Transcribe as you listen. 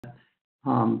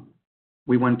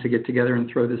we wanted to get together and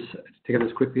throw this together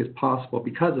as quickly as possible.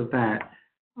 Because of that,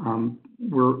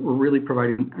 we're really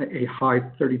providing a high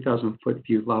 30,000-foot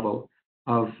view level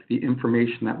of the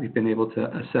information that we've been able to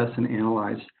assess and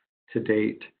analyze to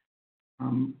date.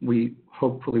 We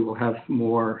hopefully will have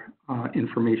more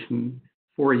information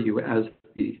for you as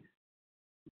the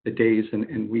days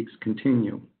and weeks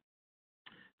continue.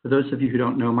 For those of you who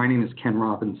don't know, my name is Ken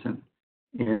Robinson.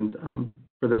 And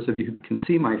for those of you who can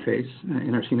see my face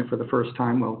and are seeing it for the first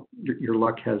time, well, your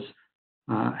luck has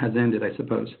ended, I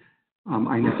suppose.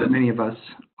 I know that many of us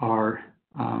are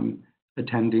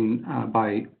attending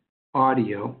by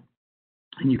audio,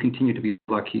 and you continue to be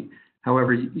lucky.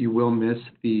 However, you will miss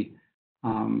the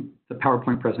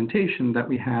PowerPoint presentation that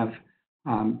we have,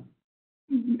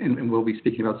 and we'll be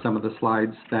speaking about some of the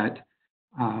slides that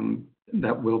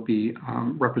will be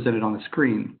represented on the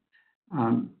screen.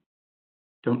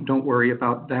 Don't worry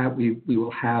about that. We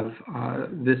will have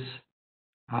this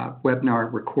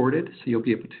webinar recorded, so you'll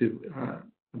be able to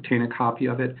obtain a copy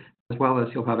of it, as well as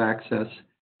you'll have access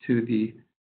to the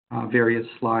various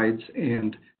slides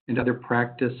and other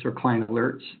practice or client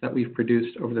alerts that we've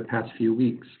produced over the past few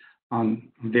weeks on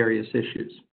various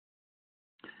issues.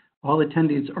 All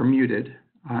attendees are muted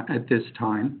at this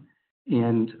time,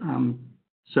 and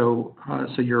so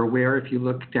you're aware. If you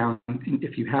look down,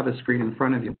 if you have a screen in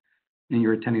front of you and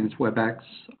you're attending this WebEx,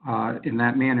 in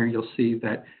that manner, you'll see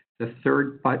that the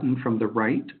third button from the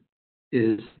right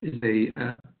is a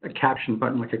caption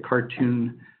button, like a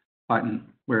cartoon button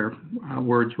where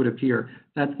words would appear.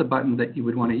 That's the button that you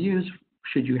would want to use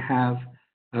should you have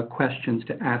questions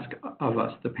to ask of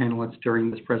us, the panelists, during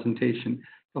this presentation.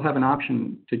 You'll have an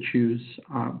option to choose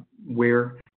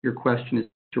where your question is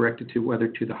directed to, whether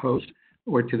to the host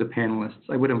or to the panelists.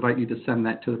 I would invite you to send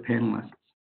that to the panelists,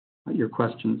 your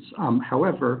questions.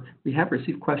 However, we have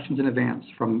received questions in advance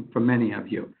from many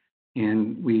of you,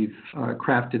 and we've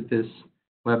crafted this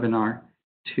webinar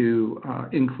to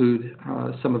include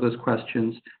some of those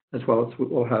questions, as well as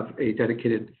we'll have a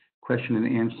dedicated question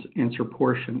and answer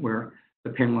portion where the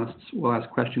panelists will ask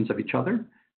questions of each other,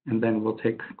 and then we'll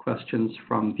take questions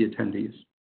from the attendees.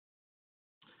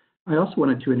 I also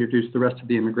wanted to introduce the rest of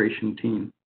the immigration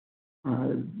team.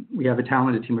 We have a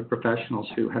talented team of professionals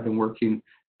who have been working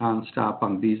nonstop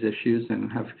on these issues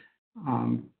and have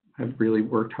really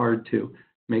worked hard to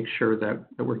make sure that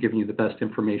we're giving you the best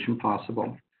information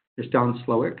possible. There's Don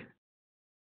Slowick.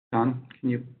 Don, can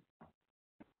you?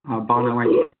 Bono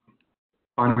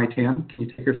Itan, can you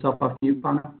take yourself off mute,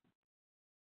 Bono?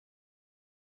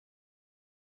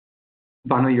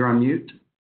 Bono, you're on mute.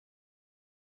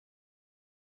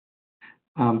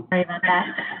 Sorry about that.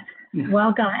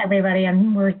 Welcome, everybody,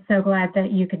 and we're so glad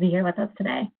that you could be here with us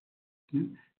today.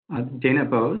 Dana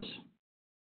Bose.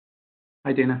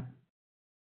 Hi, Dana.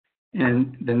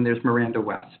 And then there's Miranda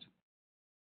West.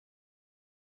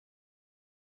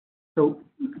 So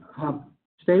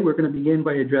today we're going to begin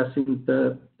by addressing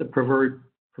the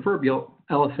proverbial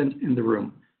elephant in the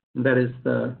room, and that is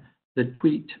the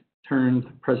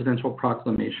tweet-turned presidential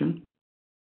proclamation.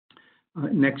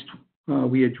 Next,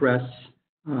 we address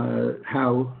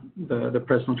how the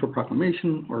presidential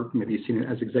proclamation, or maybe you've seen it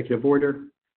as executive order,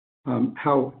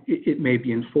 how it may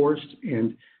be enforced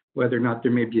and whether or not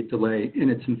there may be a delay in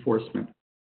its enforcement.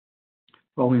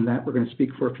 Following that, we're going to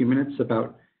speak for a few minutes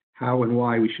about how and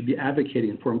why we should be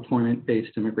advocating for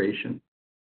employment-based immigration.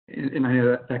 And I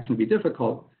know that can be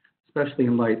difficult, especially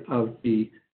in light of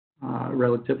the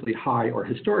relatively high or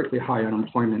historically high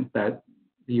unemployment that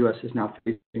the U.S. is now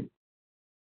facing.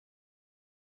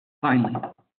 Finally,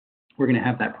 we're going to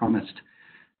have that promised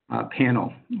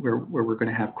panel where we're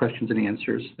going to have questions and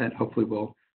answers that hopefully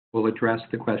will address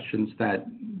the questions that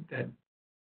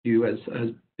you as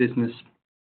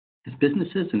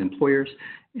businesses and employers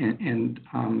and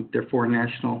their foreign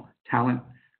national talent,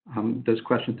 those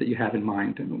questions that you have in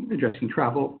mind, and addressing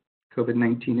travel,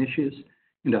 COVID-19 issues,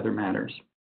 and other matters.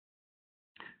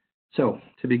 So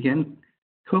to begin,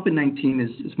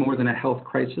 COVID-19 is more than a health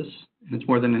crisis, and it's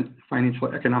more than a financial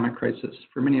economic crisis.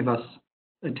 For many of us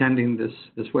attending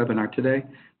this webinar today,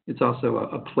 it's also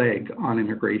a plague on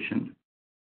immigration.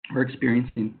 We're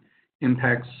experiencing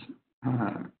impacts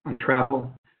on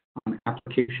travel, on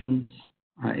applications,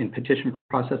 in petition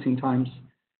processing times.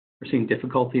 We're seeing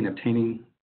difficulty in obtaining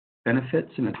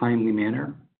benefits in a timely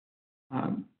manner.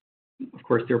 Of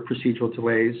course, there are procedural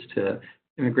delays to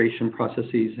immigration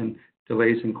processes and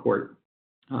delays in court,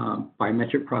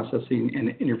 biometric processing,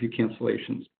 and interview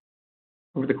cancellations.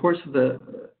 Over the course of the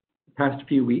past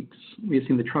few weeks, we have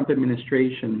seen the Trump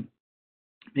administration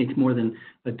make more than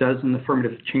a dozen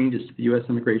affirmative changes to the U.S.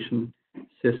 immigration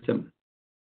system.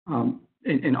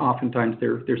 and oftentimes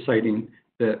they're citing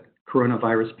the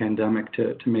coronavirus pandemic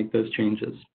to make those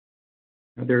changes.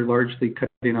 They're largely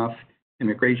cutting off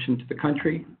immigration to the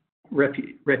country.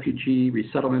 Refugee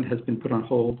resettlement has been put on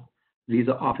hold.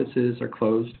 Visa offices are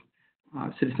closed.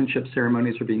 Citizenship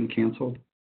ceremonies are being canceled.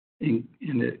 And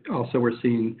also we're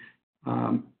seeing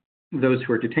those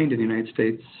who are detained in the United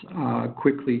States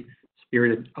quickly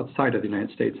spirited outside of the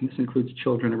United States, and this includes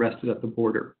children arrested at the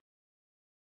border.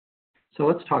 So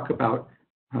let's talk about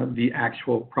the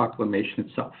actual proclamation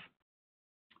itself.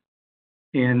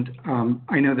 And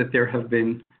I know that there have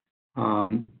been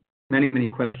many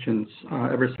questions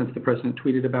ever since the president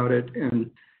tweeted about it,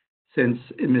 and since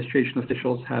administration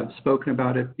officials have spoken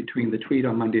about it between the tweet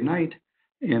on Monday night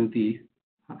and the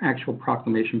actual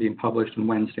proclamation being published on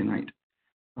Wednesday night.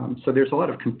 So there's a lot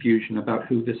of confusion about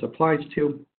who this applies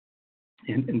to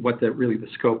and what really the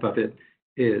scope of it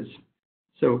is.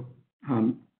 So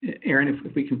Aaron,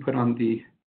 if we can put on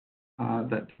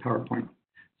that PowerPoint.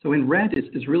 So in red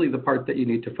is really the part that you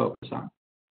need to focus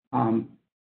on.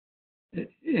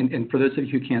 And for those of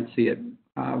you who can't see it,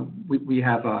 we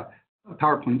have a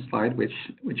PowerPoint slide which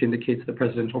indicates the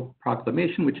presidential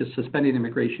proclamation, which is suspending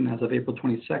immigration as of April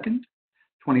 22nd,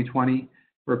 2020,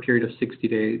 for a period of 60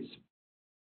 days.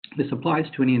 This applies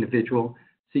to any individual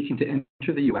seeking to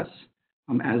enter the U.S.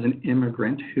 As an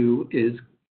immigrant who is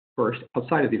first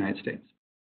outside of the United States.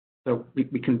 So we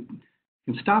can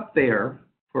stop there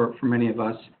for many of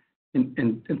us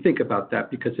and think about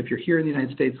that, because if you're here in the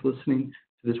United States listening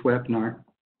to this webinar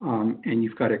and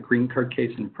you've got a green card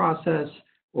case in process,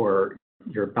 or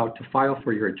you're about to file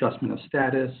for your adjustment of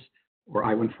status or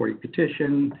I-140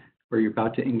 petition, or you're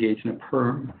about to engage in a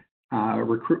perm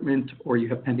recruitment, or you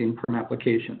have pending perm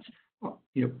applications,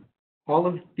 all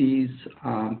of these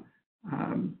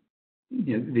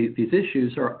these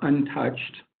issues are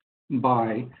untouched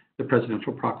by the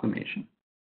presidential proclamation.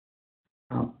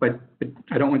 But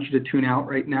I don't want you to tune out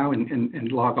right now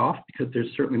and log off, because there's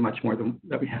certainly much more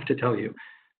that we have to tell you.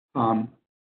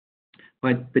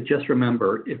 But just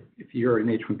remember, if you're in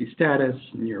H-1B status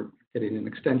and you're getting an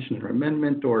extension or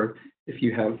amendment, or if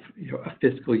you have a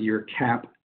fiscal year cap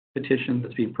petition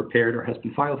that's being prepared or has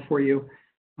been filed for you,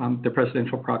 the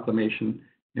presidential proclamation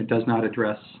does not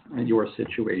address your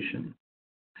situation.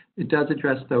 It does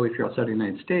address, though, if you're outside the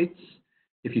United States,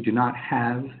 if you do not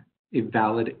have a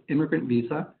valid immigrant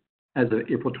visa as of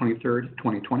April 23rd,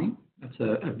 2020, that's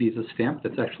a visa stamp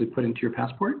that's actually put into your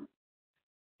passport,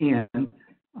 and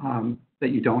that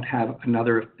you don't have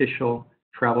another official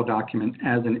travel document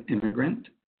as an immigrant.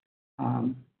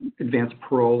 Advanced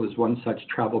parole is one such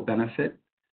travel benefit.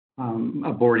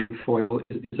 A boarding foil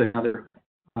is another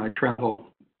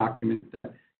travel document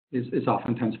that is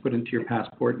oftentimes put into your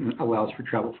passport and allows for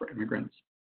travel for immigrants.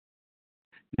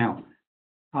 Now,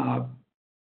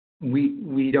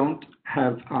 we don't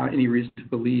have any reason to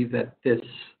believe that this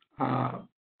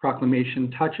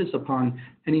proclamation touches upon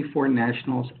any foreign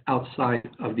nationals outside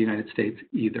of the United States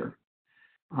either.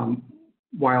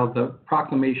 While the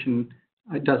proclamation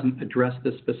doesn't address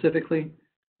this specifically,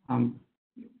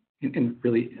 and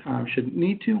really shouldn't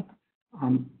need to,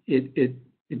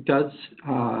 it does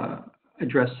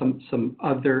address some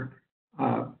other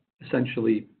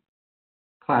essentially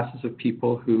classes of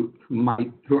people who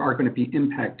are going to be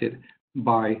impacted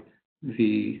by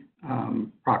the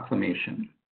proclamation.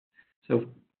 So,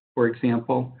 for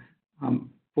example,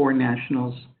 foreign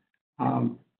nationals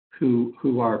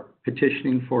who are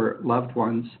petitioning for loved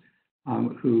ones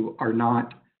who are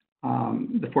not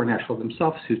the foreign national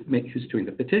themselves, who's doing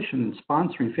the petition and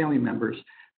sponsoring family members,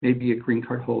 may be a green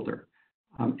card holder,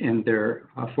 and their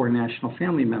foreign national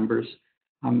family members,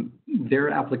 their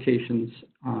applications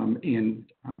and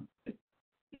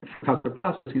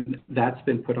processing, that's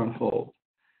been put on hold.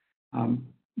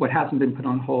 What hasn't been put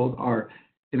on hold are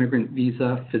immigrant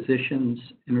visa physicians,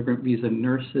 immigrant visa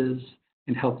nurses,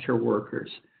 and healthcare workers,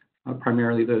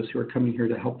 primarily those who are coming here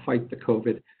to help fight the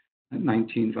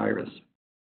COVID-19 virus.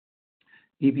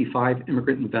 EB-5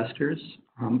 immigrant investors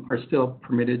are still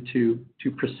permitted to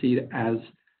proceed as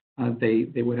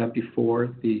they would have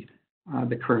before. The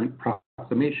current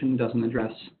proclamation doesn't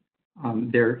address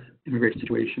their immigration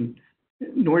situation,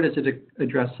 nor does it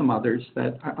address some others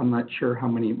that I'm not sure how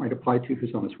many it might apply to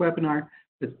who's on this webinar,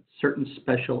 but certain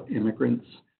special immigrants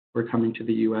who are coming to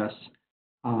the U.S.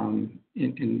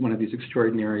 In one of these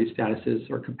extraordinary statuses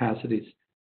or capacities,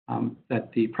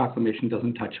 that the proclamation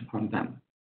doesn't touch upon them.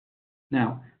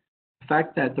 Now, the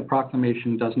fact that the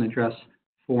proclamation doesn't address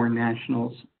foreign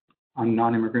nationals on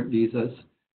non-immigrant visas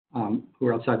who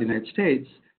are outside the United States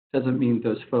doesn't mean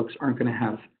those folks aren't going to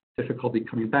have difficulty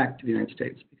coming back to the United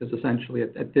States, because essentially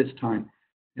at this time,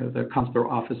 the consular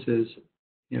offices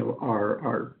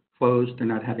are closed. They're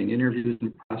not having interviews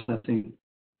and processing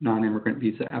non-immigrant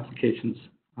visa applications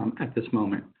at this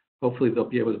moment. Hopefully, they'll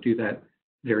be able to do that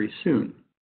very soon.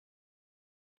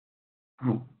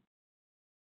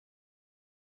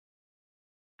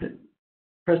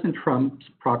 President Trump's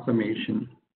proclamation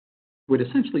would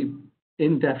essentially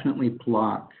indefinitely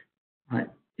block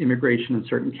immigration in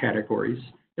certain categories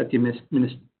that the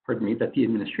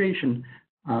administration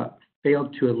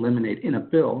failed to eliminate in a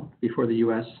bill before the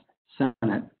U.S.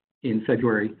 Senate in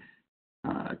February,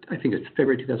 I think it's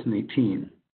February 2018.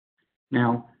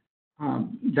 Now,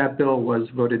 that bill was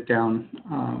voted down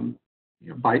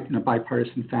in a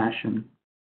bipartisan fashion,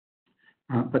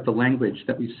 but the language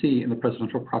that we see in the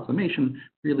presidential proclamation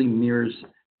really mirrors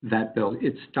that bill.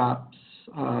 It stops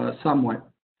somewhat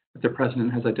what the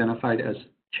president has identified as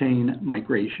chain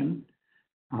migration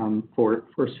for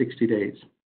 60 days.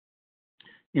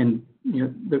 And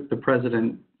the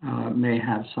president may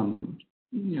have some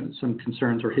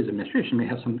concerns, or his administration may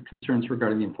have some concerns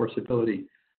regarding the enforceability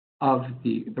of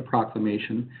the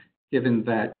proclamation, given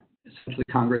that essentially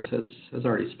Congress has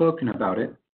already spoken about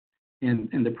it,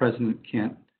 and the president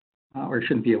can't or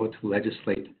shouldn't be able to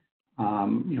legislate,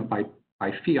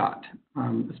 by fiat,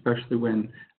 especially when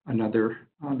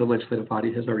the legislative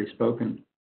body has already spoken.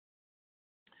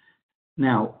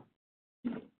 Now,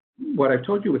 what I've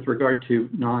told you with regard to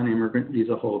non-immigrant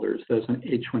visa holders, those on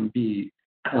H-1B,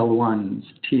 L-1s,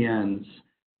 TNs,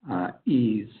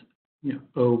 Es,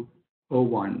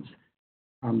 O-1s,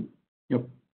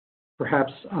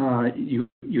 perhaps you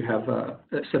have a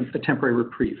temporary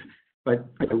reprieve, but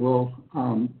I will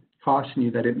caution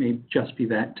you that it may just be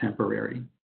that temporary,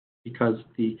 because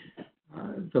the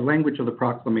language of the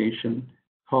proclamation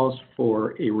calls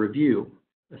for a review,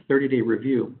 a 30-day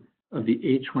review of the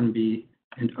H-1B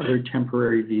and other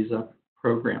temporary visa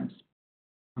programs.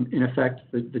 In effect,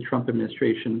 the Trump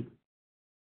administration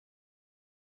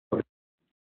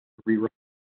rewrote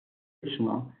the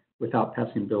law without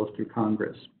passing bills through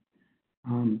Congress.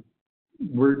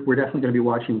 We're definitely going to be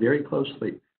watching very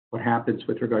closely what happens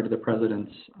with regard to the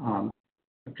president's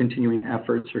continuing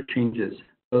efforts or changes,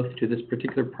 both to this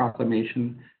particular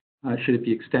proclamation, should it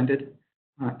be extended,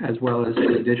 as well as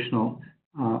additional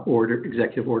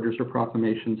executive orders or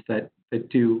proclamations that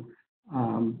do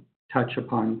touch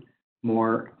upon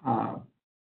more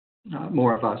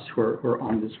of us who are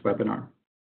on this webinar.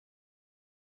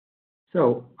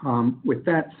 So with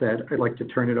that said, I'd like to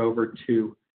turn it over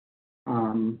to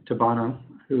Bono,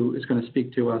 who is going to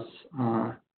speak to us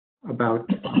about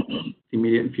the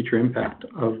immediate and future impact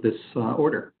of this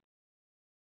order.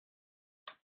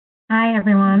 Hi,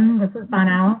 everyone. This is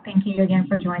Bono. Thank you again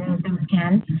for joining. Thanks,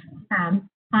 Ken.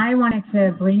 I wanted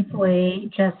to briefly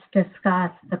just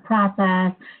discuss the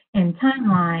process and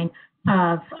timeline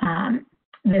of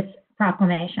this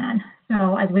proclamation.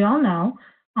 So as we all know,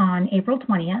 on April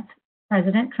 20th,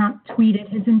 President Trump tweeted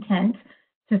his intent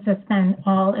to suspend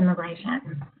all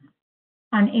immigration.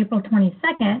 On April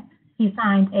 22nd, he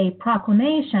signed a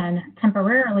proclamation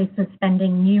temporarily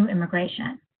suspending new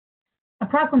immigration. A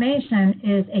proclamation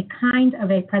is a kind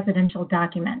of a presidential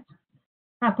document.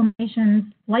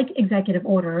 Proclamations, like executive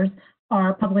orders,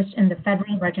 are published in the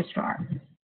Federal Register.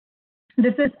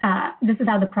 This is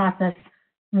how the process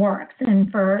works.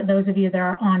 And for those of you that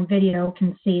are on video,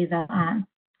 can see the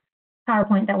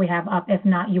PowerPoint that we have up. If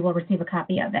not, you will receive a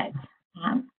copy of it.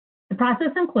 The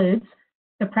process includes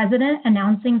the president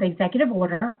announcing the executive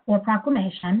order or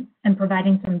proclamation and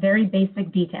providing some very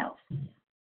basic details.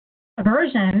 A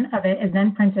version of it is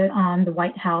then printed on the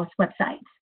White House website.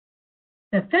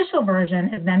 The official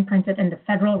version is then printed in the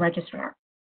Federal Register.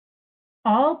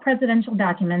 All presidential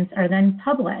documents are then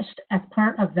published as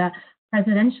part of the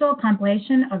Presidential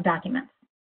Compilation of Documents.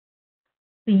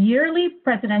 The yearly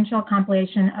Presidential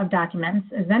Compilation of Documents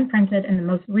is then printed in the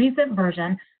most recent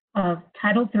version of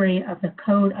Title III of the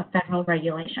Code of Federal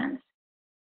Regulations.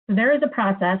 So there is a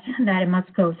process that it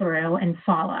must go through and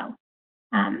follow.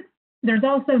 There's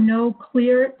also no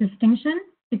clear distinction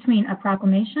between a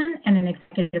proclamation and an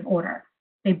executive order.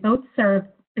 They both serve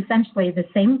essentially the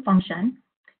same function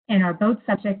and are both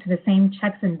subject to the same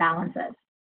checks and balances.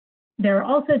 They're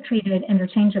also treated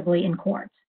interchangeably in court.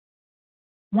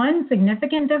 One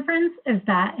significant difference is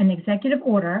that an executive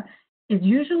order is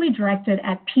usually directed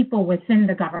at people within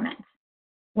the government,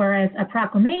 whereas a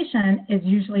proclamation is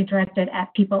usually directed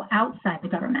at people outside the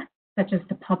government, such as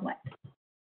the public.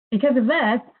 Because of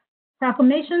this,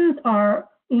 proclamations are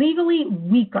legally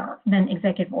weaker than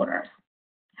executive orders.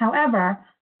 However,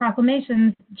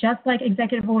 proclamations, just like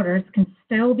executive orders, can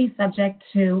still be subject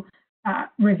to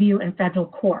review in federal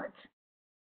court.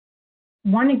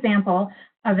 One example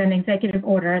of an executive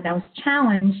order that was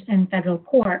challenged in federal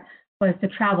court was the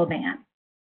travel ban.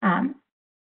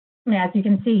 As you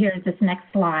can see here is this next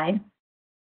slide.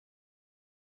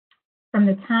 From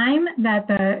the time that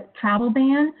the travel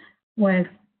ban was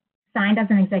signed as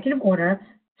an executive order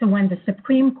to when the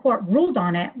Supreme Court ruled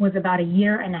on it was about a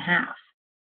year and a half.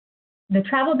 The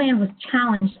travel ban was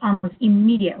challenged almost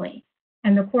immediately,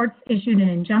 and the courts issued an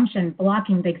injunction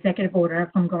blocking the executive order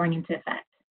from going into effect.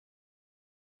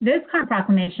 This current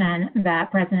proclamation that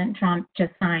President Trump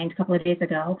just signed a couple of days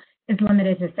ago is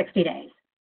limited to 60 days.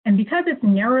 And because it's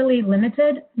narrowly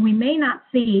limited, we may not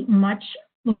see much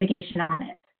litigation on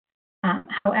it.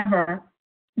 However,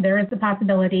 there is the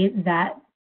possibility that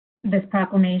this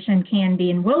proclamation can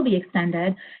be and will be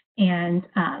extended, and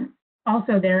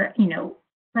also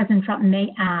President Trump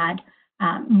may add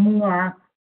more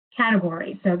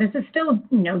categories. So this is still,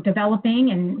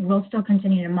 developing, and we'll still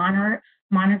continue to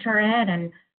monitor it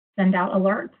and send out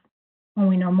alerts when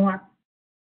we know more.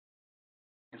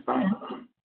 Thanks, Bonnie.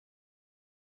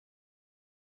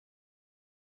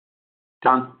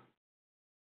 Don?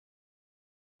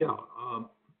 Yeah,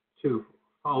 to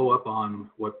follow up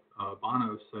on what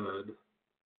Bono said,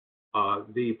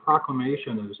 the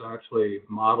proclamation is actually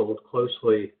modeled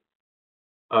closely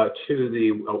to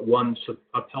the one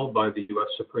upheld by the U.S.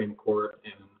 Supreme Court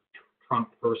in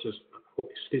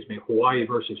Hawaii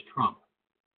versus Trump.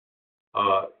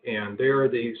 And there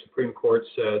the Supreme Court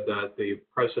said that the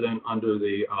president under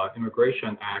the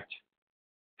Immigration Act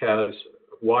has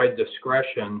wide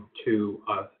discretion to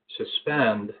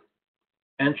suspend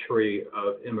entry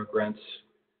of immigrants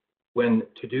when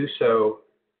to do so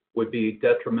would be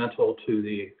detrimental to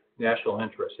the national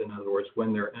interest. In other words,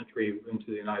 when their entry into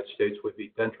the United States would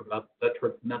be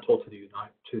detrimental to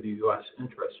the U.S.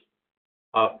 interest.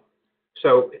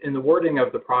 So in the wording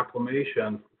of the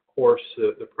proclamation, of course,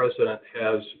 the president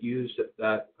has used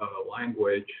that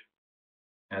language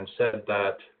and said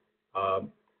that,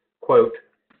 quote,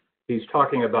 he's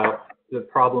talking about the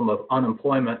problem of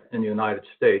unemployment in the United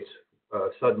States.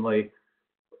 Suddenly,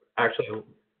 actually,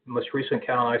 the most recent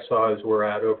count I saw is we're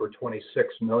at over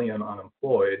 26 million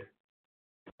unemployed.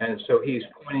 And so he's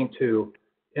pointing to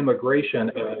immigration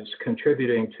as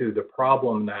contributing to the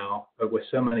problem now with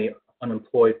so many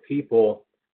unemployed people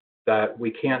that we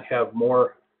can't have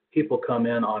more people come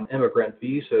in on immigrant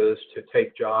visas to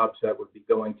take jobs that would be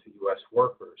going to U.S.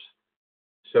 workers.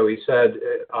 So he said,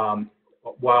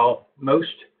 while most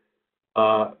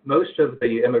of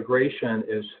the immigration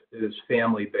is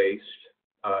family-based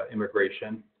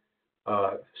immigration,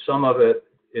 some of it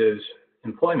is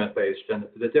employment-based, and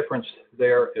the difference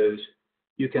there is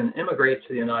you can immigrate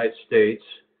to the United States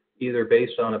either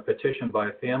based on a petition by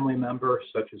a family member,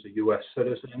 such as a U.S.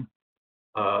 citizen,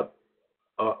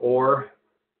 or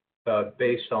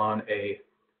based on a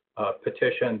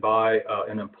petition by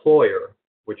an employer,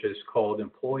 which is called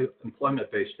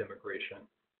employment-based immigration.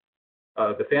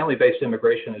 The family-based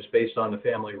immigration is based on the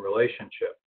family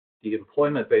relationship. The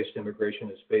employment-based immigration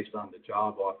is based on the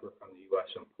job offer from the U.S.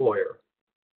 employer.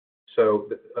 So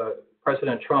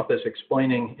President Trump is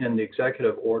explaining in the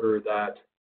executive order that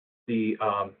the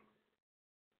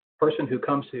person who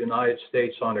comes to the United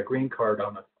States on a green card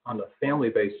on a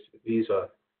family-based visa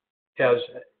has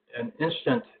an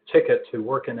instant ticket to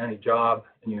work in any job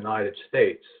in the United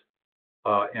States,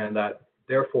 and that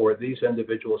therefore these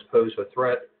individuals pose a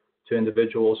threat to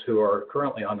individuals who are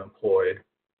currently unemployed,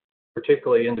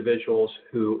 particularly individuals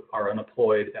who are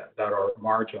unemployed that are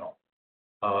marginal.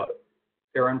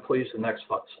 Aaron, please, the next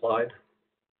slide.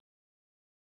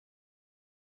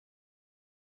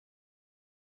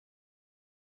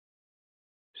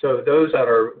 So those that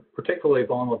are particularly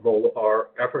vulnerable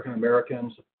are African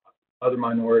Americans, other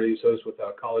minorities, those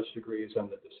without college degrees, and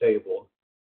the disabled.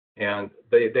 And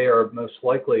they are most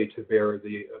likely to bear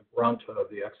the brunt of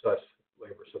the excess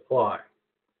labor supply.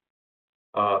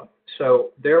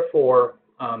 So therefore,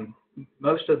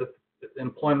 most of the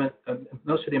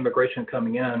immigration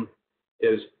coming in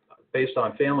is based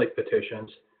on family petitions.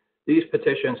 These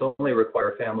petitions only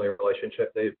require a family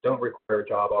relationship. They don't require a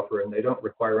job offer, and they don't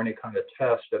require any kind of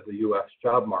test of the U.S.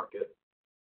 job market.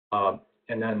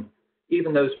 And then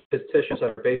even those petitions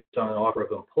that are based on an offer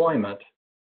of employment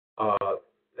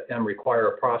and require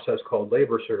a process called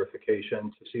labor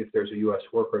certification to see if there's a U.S.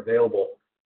 worker available,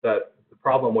 that the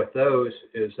problem with those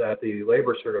is that the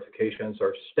labor certifications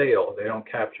are stale. They don't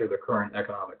capture the current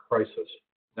economic crisis.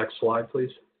 Next slide,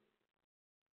 please.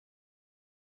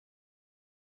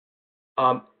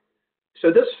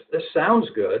 So this sounds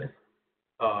good.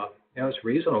 It's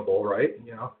reasonable, right?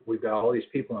 We've got all these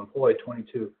people employed,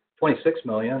 26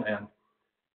 million, and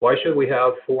why should we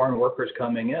have foreign workers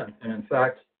coming in? And in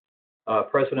fact,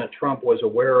 President Trump was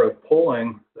aware of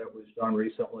polling that was done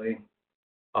recently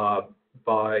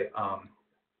by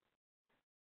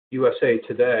USA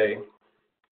Today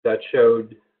that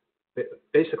showed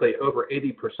basically over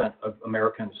 80% of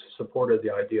Americans supported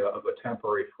the idea of a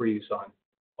temporary freeze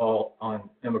on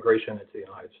immigration into the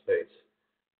United States.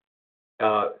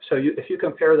 So if you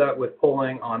compare that with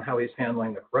polling on how he's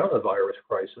handling the coronavirus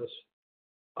crisis,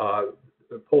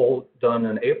 the poll done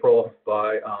in April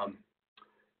by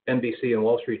NBC and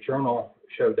Wall Street Journal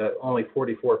showed that only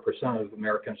 44% of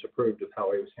Americans approved of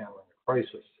how he was handling the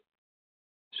crisis.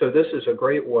 So this is a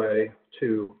great way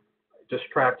to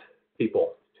distract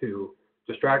people, to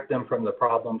distract them from the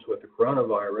problems with the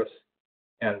coronavirus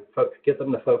and get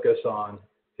them to focus on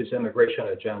his immigration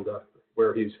agenda,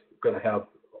 where he's going to have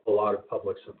a lot of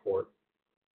public support.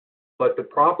 But the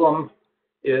problem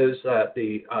is that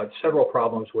the several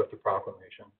problems with the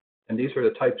proclamation, and these are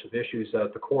the types of issues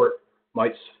that the court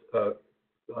might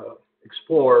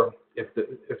explore if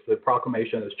the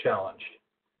proclamation is challenged.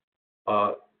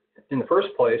 In the first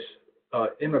place,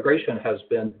 immigration has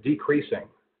been decreasing.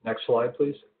 Next slide,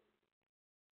 please.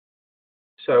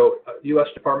 So U.S.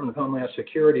 Department of Homeland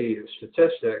Security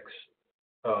statistics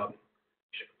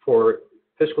for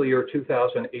fiscal year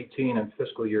 2018 and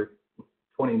fiscal year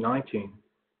 2019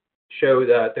 show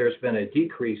that there's been a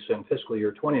decrease in fiscal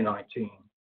year 2019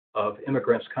 of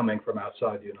immigrants coming from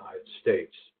outside the United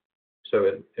States. So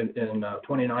in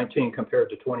 2019 compared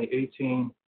to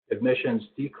 2018, admissions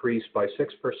decreased by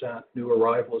 6%, new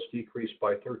arrivals decreased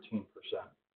by 13%.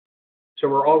 So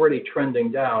we're already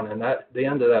trending down, and the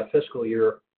end of that fiscal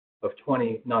year of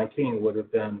 2019 would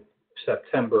have been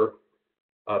September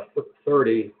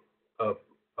 30 of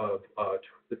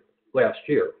last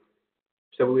year.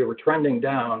 So we were trending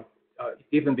down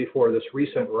even before this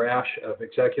recent rash of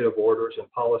executive orders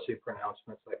and policy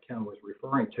pronouncements that Ken was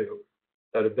referring to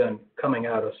that have been coming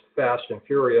at us fast and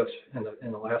furious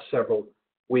in the last several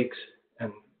weeks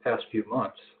and past few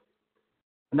months.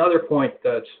 Another point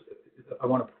that I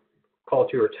want to call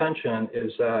to your attention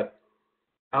is that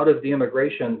out of the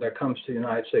immigration that comes to the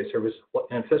United States, there was,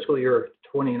 in fiscal year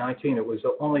 2019, it was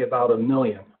only about 1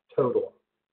 million total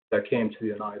that came to the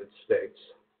United States.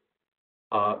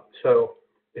 So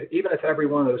even if every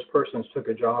one of those persons took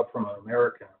a job from an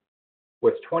American,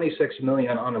 with 26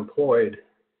 million unemployed,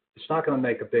 it's not going to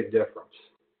make a big difference.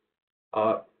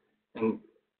 And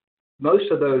most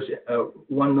of those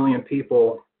 1 million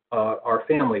people are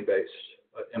family-based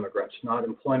immigrants, not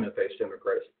employment-based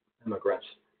immigrants.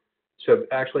 So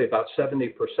actually about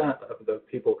 70% of the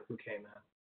people who came in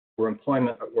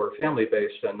were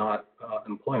family-based and not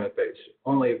employment-based.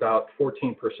 Only about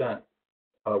 14%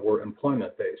 were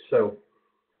employment-based. So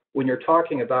when you're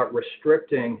talking about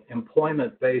restricting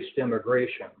employment-based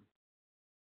immigration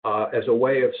as a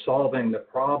way of solving the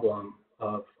problem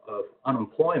of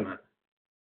unemployment,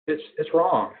 it's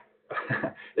wrong.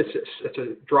 It's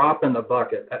a drop in the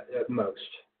bucket at most.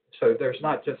 So there's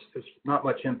not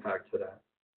much impact to that.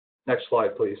 Next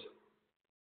slide, please.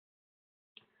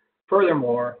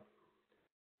 Furthermore,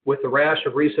 with the rash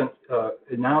of recent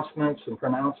announcements and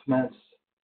pronouncements,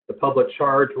 the public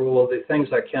charge rule, the things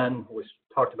that Ken was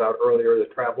talked about earlier, the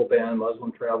travel ban,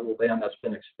 Muslim travel ban, that's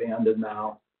been expanded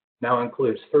now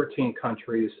includes 13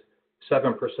 countries,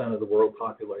 7% of the world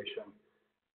population.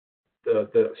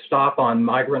 The stop on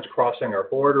migrants crossing our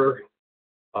border,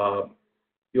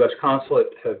 U.S. consulate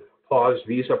have paused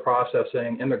visa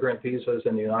processing, immigrant visas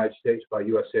in the United States by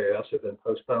USCIS have been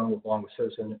postponed along with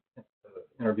citizen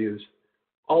interviews.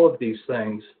 All of these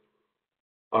things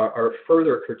are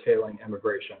further curtailing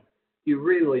immigration. You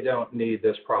really don't need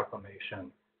this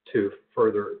proclamation to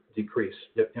further decrease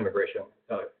immigration.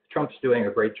 Trump's doing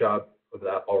a great job of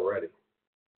that already.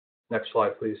 Next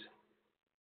slide, please.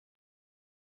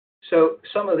 So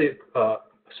some of the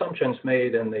assumptions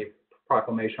made in the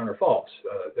proclamation are false.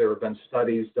 There have been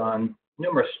studies done,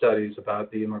 numerous studies about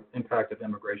the impact of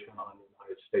immigration on the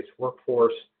United States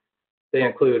workforce. They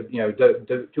include,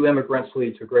 do immigrants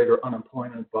lead to greater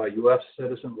unemployment by U.S.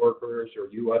 citizen workers or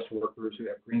U.S. workers who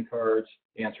have green cards?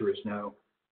 The answer is no.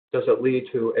 Does it lead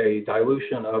to a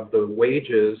dilution of the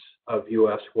wages of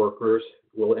U.S. workers?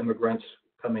 Will immigrants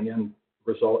coming in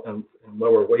result in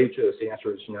lower wages? The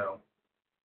answer is no.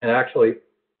 And actually,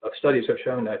 studies have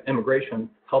shown that immigration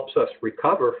helps us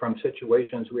recover from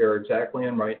situations we are exactly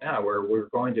in right now, where we're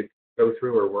going to go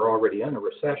through or we're already in a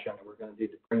recession and we're going to need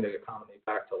to bring the economy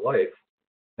back to life.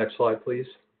 Next slide, please.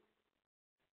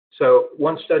 So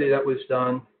one study that was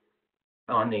done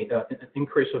on the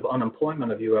increase of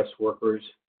unemployment of U.S. workers,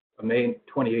 a May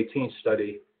 2018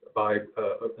 study by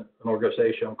an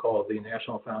organization called the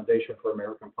National Foundation for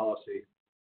American Policy,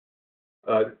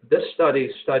 This study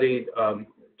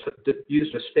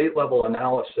used a state-level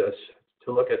analysis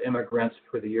to look at immigrants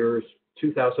for the years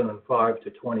 2005 to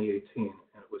 2018, and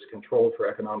it was controlled for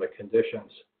economic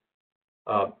conditions.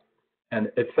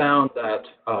 And it found that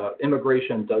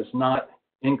immigration does not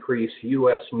increase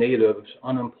U.S. natives'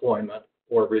 unemployment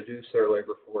or reduce their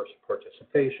labor force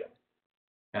participation.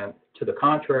 And to the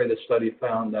contrary, the study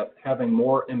found that having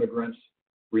more immigrants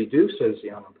reduces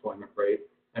the unemployment rate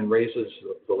and raises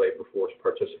the labor force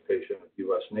participation of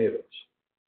U.S. natives.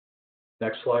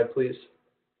 Next slide, please.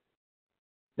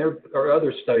 There are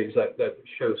other studies that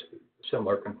show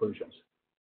similar conclusions.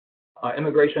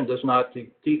 Immigration does not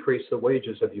decrease the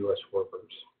wages of U.S.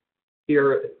 workers.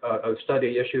 Here, a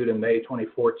study issued in May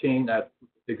 2014 that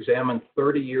examined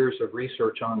 30 years of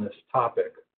research on this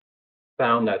topic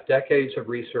found that decades of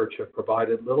research have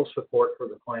provided little support for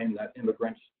the claim that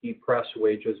immigrants depress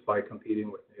wages by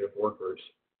competing with native workers.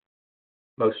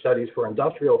 Most studies for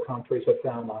industrial countries have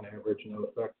found, on average, no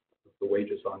effect of the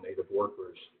wages on native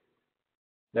workers.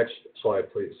 Next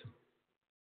slide, please.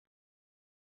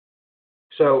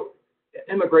 So,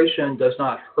 immigration does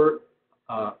not hurt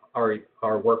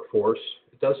our workforce.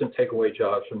 It doesn't take away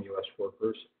jobs from U.S.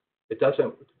 workers. It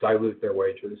doesn't dilute their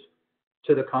wages.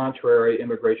 To the contrary,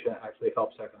 immigration actually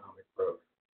helps economic growth.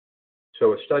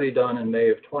 So a study done in May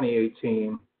of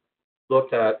 2018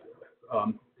 looked at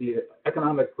the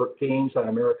economic gains that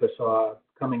America saw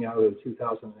coming out of the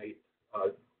 2008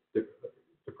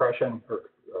 depression or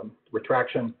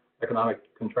retraction, economic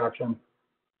contraction,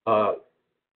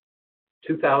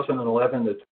 2011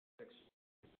 to 26,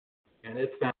 and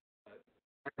it found that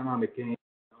economic gains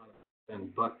not have been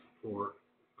but for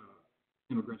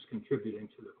immigrants contributing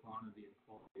to the quantity and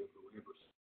quality of the labor.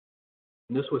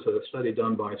 And this was a study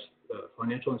done by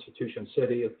financial institution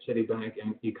Citibank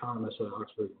and economists at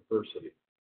Oxford University.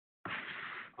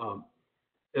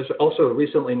 As also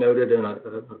recently noted in an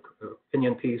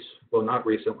opinion piece, well, not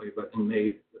recently, but in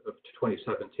May of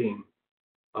 2017,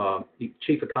 the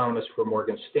chief economist for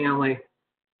Morgan Stanley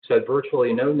said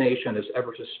virtually no nation has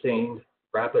ever sustained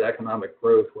rapid economic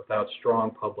growth without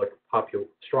strong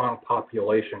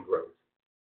population growth.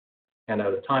 And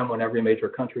at a time when every major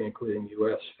country, including the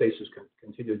U.S., faces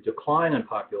continued decline in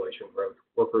population growth,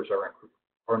 workers are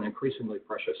an increasingly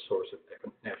precious source of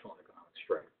national economic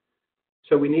strength.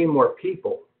 So we need more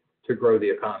people to grow the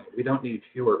economy. We don't need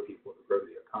fewer people to grow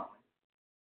the economy.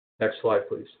 Next slide,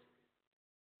 please.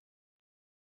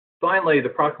 Finally, the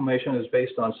proclamation is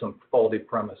based on some faulty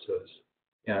premises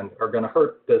and are going to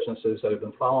hurt businesses that have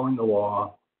been following the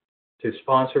law to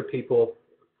sponsor people,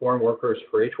 foreign workers,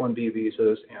 for H-1B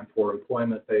visas and for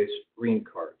employment-based green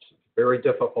cards. Very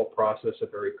difficult process, a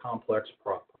very complex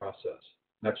process.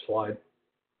 Next slide.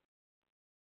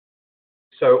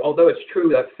 So although it's true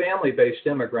that family-based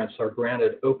immigrants are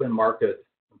granted open market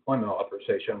employment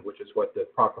authorization, which is what the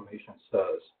proclamation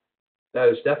says, that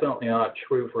is definitely not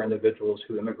true for individuals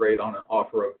who immigrate on an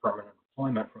offer of permanent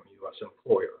employment from a U.S.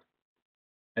 employer.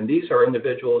 And these are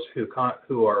individuals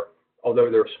who are, although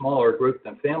they're a smaller group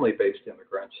than family-based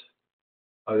immigrants,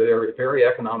 they're very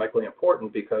economically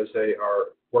important because they are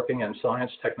working in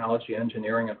science, technology,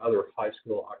 engineering, and other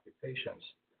high-skill occupations.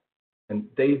 And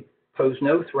they pose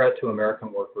no threat to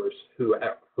American workers who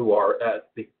are at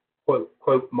the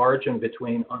quote margin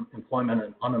between employment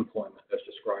and unemployment, as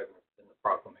described in the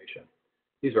proclamation.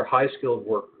 These are high-skilled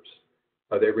workers.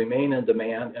 They remain in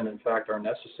demand and, in fact, are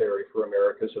necessary for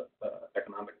America's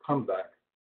economic comeback.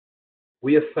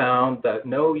 We have found that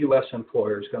no U.S.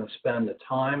 employer is going to spend the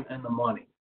time and the money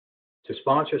to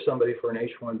sponsor somebody for an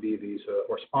H-1B visa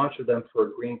or sponsor them for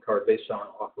a green card based on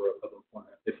an offer of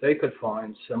employment if they could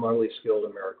find similarly skilled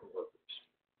American workers.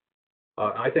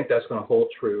 I think that's going to hold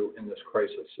true in this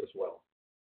crisis as well.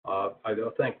 I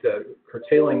don't think that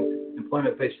curtailing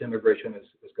employment-based immigration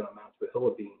is going to amount to a hill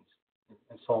of beans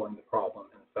in solving the problem.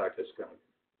 In fact, it's going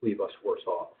to leave us worse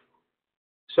off.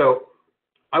 So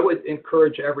I would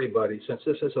encourage everybody, since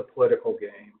this is a political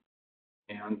game,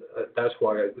 and that's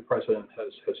why the president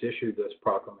has issued this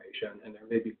proclamation, and there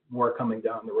may be more coming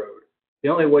down the road. The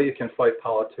only way you can fight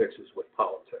politics is with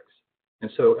politics.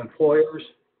 And so employers,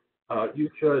 you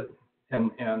should,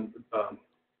 and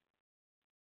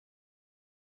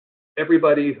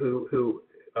everybody who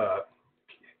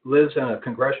lives in a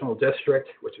congressional district,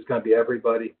 which is going to be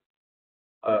everybody,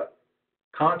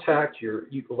 contact your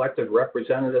elected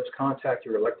representatives, contact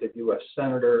your elected U.S.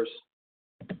 senators,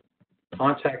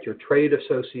 contact your trade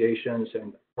associations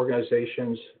and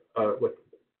organizations with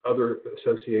other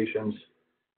associations,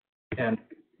 and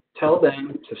tell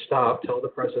them to stop, tell the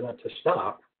president to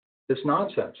stop this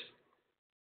nonsense.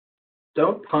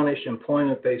 Don't punish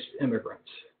employment-based immigrants.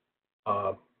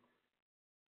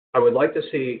 I would like to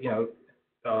see,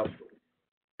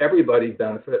 everybody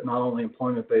benefit, not only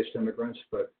employment-based immigrants,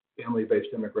 but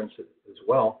family-based immigrants as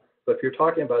well. But if you're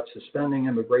talking about suspending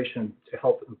immigration to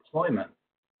help employment,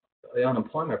 the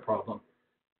unemployment problem,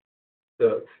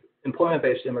 the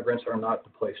employment-based immigrants are not the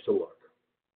place to look.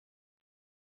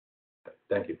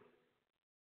 Thank you.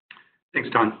 Thanks,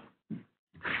 Don.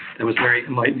 That was very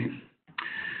enlightening.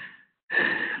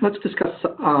 Let's discuss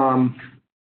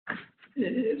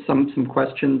some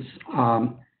questions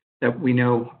that we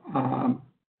know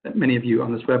that many of you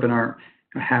on this webinar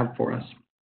have for us.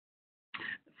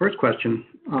 The first question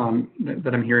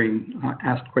that I'm hearing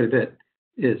asked quite a bit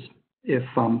is if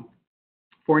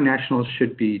foreign nationals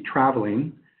should be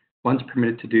traveling once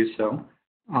permitted to do so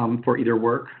for either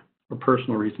work or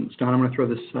personal reasons. Don, I'm going to throw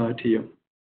this to you.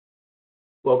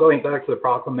 Well, going back to the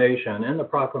proclamation, in the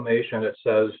proclamation it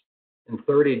says in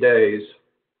 30 days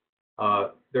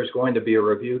there's going to be a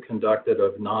review conducted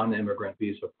of non-immigrant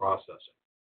visa processing.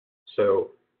 So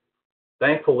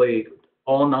thankfully,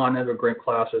 all non-immigrant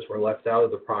classes were left out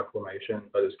of the proclamation,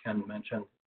 but as Ken mentioned,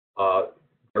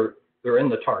 they're in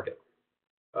the target.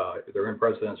 They're in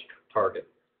President's target.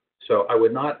 So I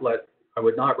would not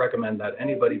recommend that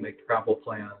anybody make travel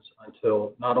plans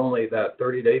until not only that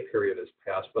 30-day period is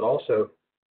passed, but also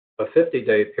a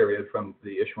 50-day period from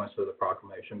the issuance of the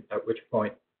proclamation, at which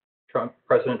point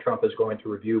President Trump is going to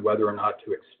review whether or not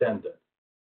to extend it.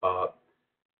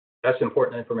 That's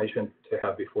important information to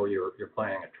have before you're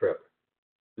planning a trip.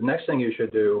 The next thing you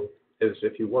should do is,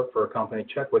 if you work for a company,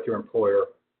 check with your employer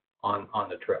on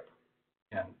the trip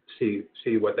and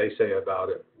see what they say about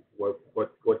it.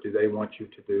 What do they want you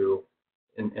to do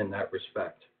in that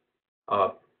respect?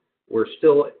 We're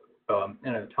still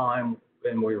in a time,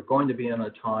 and we're going to be in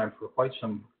a time for quite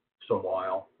some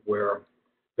while, where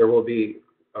there will be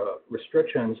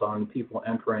restrictions on people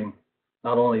entering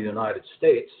not only the United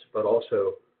States, but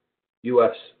also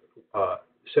U.S.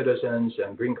 Citizens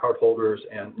and green card holders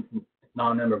and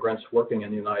non-immigrants working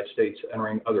in the United States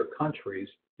entering other countries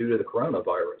due to the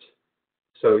coronavirus.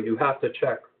 So you have to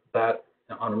check that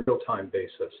on a real-time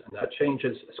basis, and that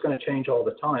changes. It's going to change all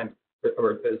the time,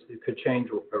 or it could change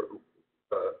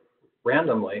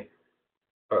randomly,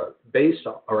 based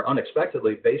on, or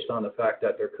unexpectedly, based on the fact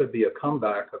that there could be a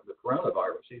comeback of the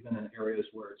coronavirus, even in areas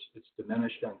where it's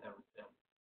diminished and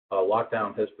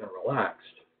lockdown has been relaxed.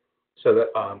 So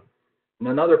that, and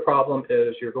another problem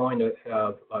is you're going to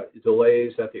have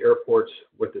delays at the airports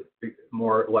with the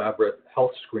more elaborate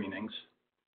health screenings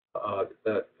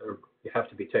that have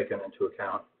to be taken into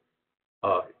account.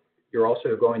 You're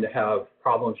also going to have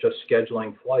problems just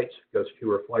scheduling flights because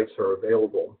fewer flights are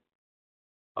available.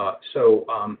 So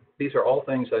these are all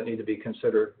things that need to be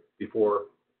considered before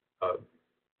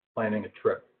planning a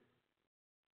trip.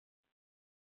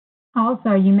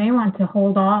 Also, you may want to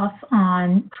hold off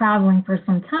on traveling for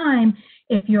some time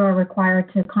if you are required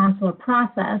to consular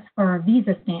process for a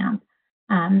visa stamp,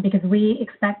 because we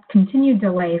expect continued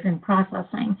delays in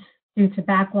processing due to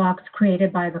backlogs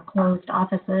created by the closed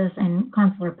offices and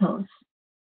consular posts.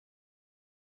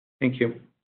 Thank you.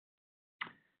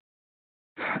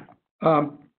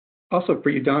 Also for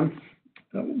you, Don,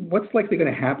 what's likely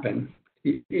going to happen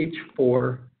to the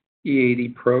H-4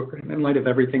 EAD program in light of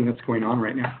everything that's going on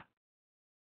right now?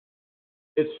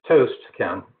 It's toast,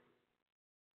 Ken.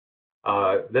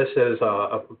 This is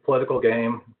a political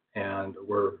game, and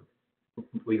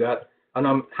we got, I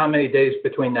don't know how many days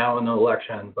between now and the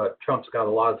election, but Trump's got a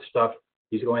lot of stuff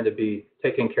he's going to be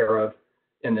taking care of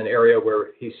in an area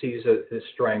where he sees his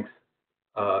strength,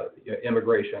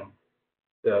 immigration.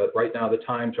 Right now, the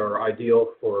times are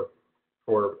ideal for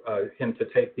him to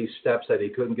take these steps that he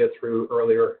couldn't get through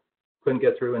earlier, couldn't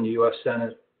get through in the U.S.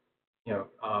 Senate.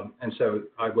 And so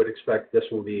I would expect this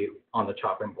will be on the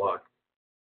chopping block.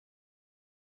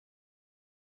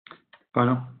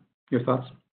 Final, your thoughts?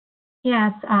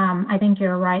 Yes, I think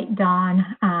you're right,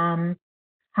 Don.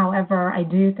 However, I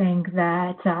do think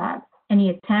that any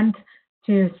attempt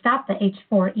to stop the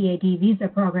H-4 EAD visa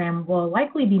program will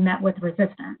likely be met with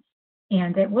resistance,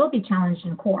 and it will be challenged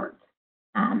in court.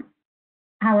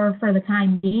 However, for the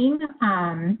time being,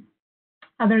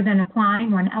 other than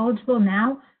applying when eligible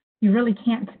now, you really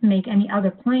can't make any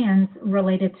other plans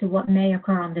related to what may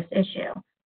occur on this issue.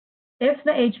 If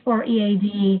the H-4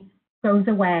 EAD goes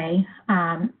away,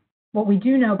 what we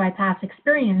do know by past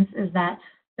experience is that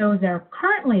those that are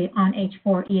currently on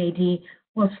H-4 EAD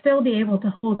will still be able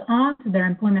to hold on to their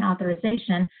employment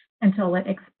authorization until it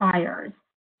expires.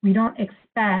 We don't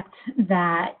expect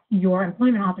that your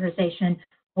employment authorization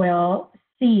will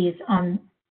cease on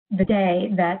the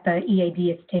day that the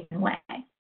EAD is taken away.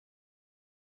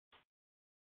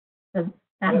 So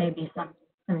that may be some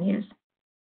some use.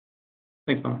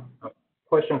 Thanks, Mona.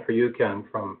 Question for you, Ken,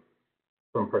 from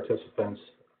participants.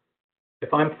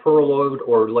 If I'm furloughed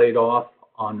or laid off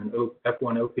on an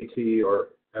F1 OPT or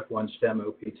F1 STEM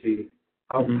OPT,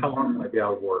 how long can I be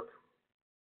out of work?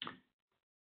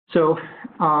 So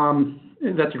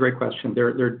that's a great question. There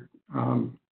are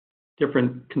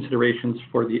different considerations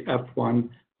for the F1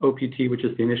 OPT, which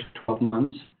is the initial 12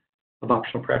 months of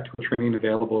optional practical training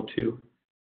available to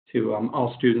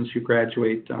all students who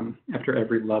graduate after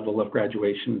every level of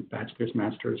graduation, bachelor's,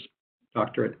 master's,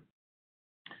 doctorate.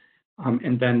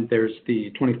 And then there's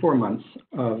the 24 months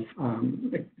of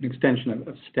an extension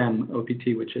of STEM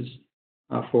OPT, which is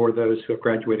for those who have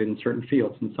graduated in certain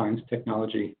fields in science,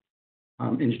 technology,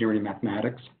 engineering, and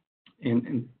mathematics.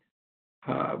 And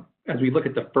as we look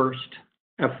at the first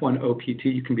F1 OPT,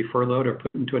 you can be furloughed or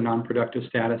put into a non-productive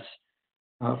status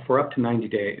for up to 90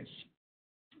 days,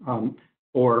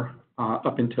 or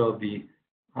up until the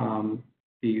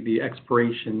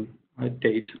expiration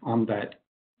date on that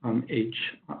on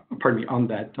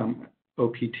that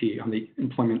OPT, on the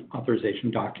employment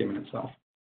authorization document itself.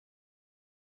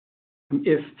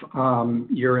 If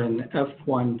you're in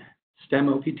F1 STEM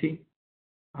OPT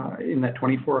in that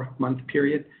 24-month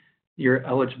period, you're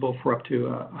eligible for up to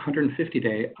 150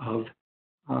 days of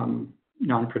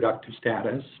non-productive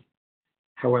status.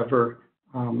 However,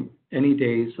 any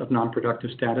days of non-productive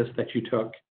status that you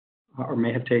took or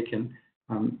may have taken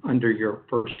under your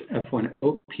first F1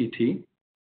 OPT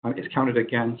is counted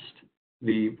against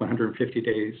the 150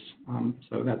 days.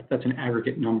 So that's an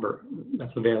aggregate number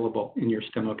that's available in your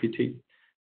STEM OPT.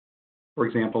 For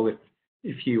example,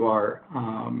 if you are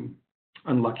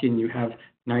unlucky and you have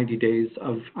 90 days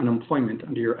of unemployment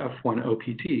under your F1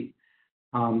 OPT,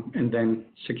 and then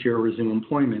secure resume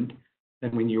employment,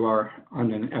 then when you are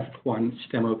on an F1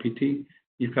 STEM OPT,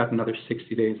 you've got another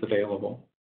 60 days available.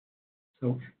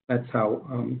 So that's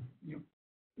how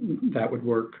that would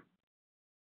work.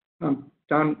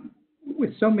 Don,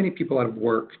 with so many people out of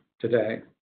work today,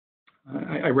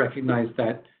 I recognize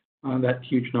that that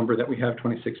huge number that we have,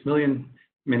 26 million,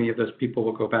 many of those people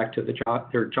will go back to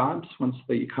their jobs once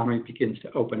the economy begins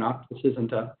to open up. This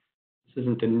isn't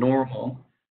a normal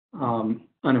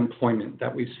unemployment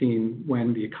that we've seen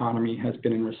when the economy has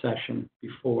been in recession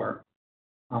before,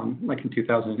 like in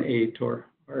 2008 or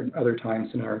other times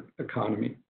in our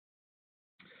economy.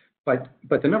 But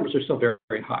the numbers are still very,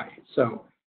 very high. So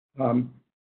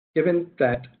given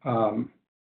that,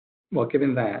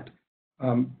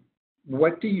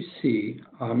 what do you see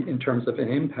in terms of an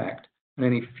impact on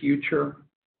any future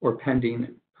or pending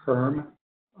PERM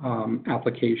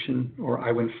application or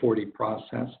I-140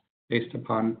 process based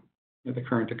upon the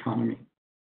current economy?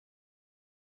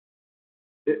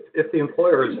 If the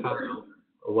employer has had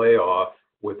a layoff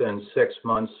within 6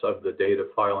 months of the date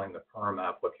of filing the PERM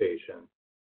application,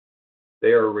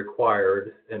 they are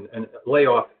required, and a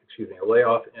layoff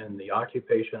in the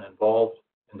occupation involved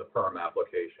in the PERM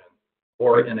application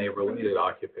or in a related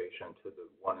occupation to the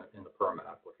one in the PERM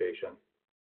application,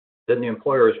 then the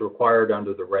employer is required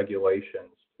under the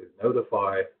regulations to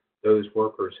notify those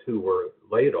workers who were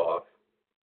laid off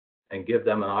and give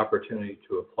them an opportunity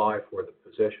to apply for the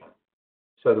position.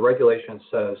 So the regulation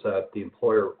says that the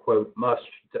employer, quote, must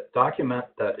document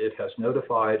that it has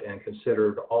notified and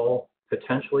considered all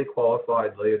potentially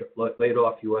qualified laid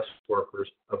off U.S. workers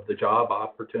of the job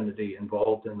opportunity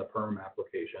involved in the PERM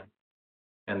application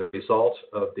and the results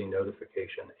of the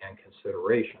notification and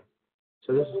consideration.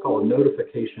 So this is called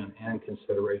notification and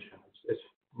consideration. It's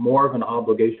more of an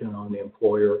obligation on the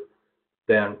employer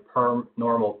than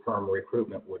normal PERM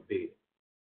recruitment would be,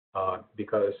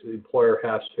 because the employer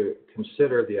has to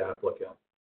consider the applicant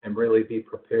and really be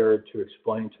prepared to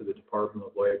explain to the Department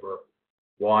of Labor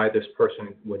why this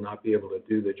person would not be able to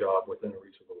do the job within a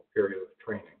reasonable period of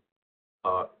training.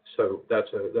 So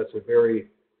that's a very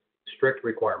strict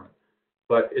requirement.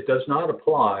 But it does not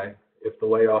apply if the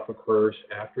layoff occurs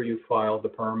after you filed the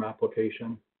PERM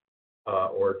application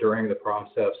or during the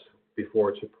process before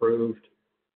it's approved.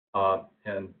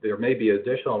 And there may be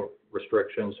additional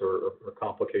restrictions or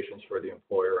complications for the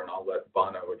employer, and I'll let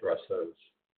Bono address those.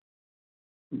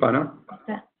 Bono?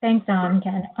 Thanks, Don.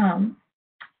 Ken.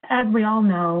 As we all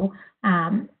know,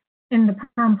 in the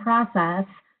PERM process,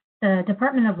 the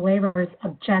Department of Labor's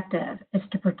objective is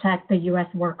to protect the U.S.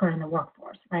 worker and the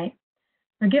workforce, right?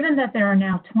 So given that there are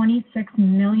now 26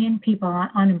 million people on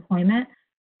unemployment,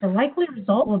 the likely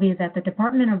result will be that the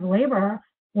Department of Labor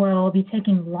will be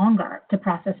taking longer to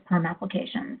process PERM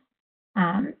applications.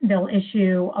 They'll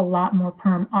issue a lot more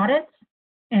PERM audits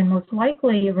and most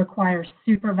likely require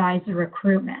supervised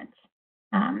recruitment.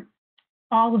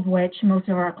 all of which most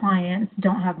of our clients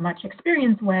don't have much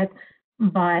experience with,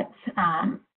 but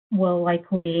will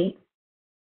likely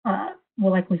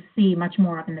see much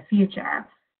more of in the future.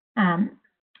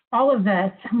 All of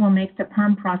this will make the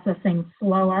perm processing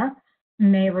slower,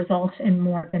 may result in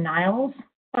more denials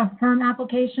of perm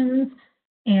applications,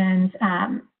 and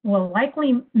will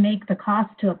likely make the cost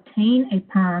to obtain a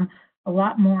perm a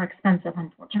lot more expensive,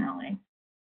 unfortunately.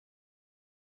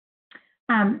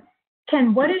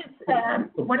 Ken, what is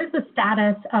the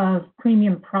status of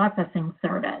premium processing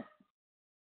service?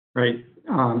 Right.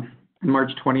 On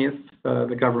March 20th,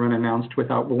 the government announced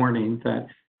without warning that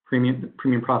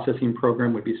premium processing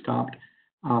program would be stopped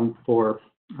for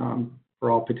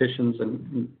all petitions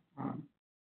and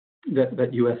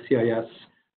that USCIS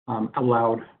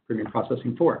allowed premium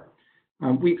processing for.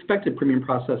 We expected premium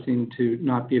processing to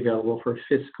not be available for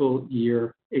fiscal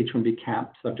year H-1B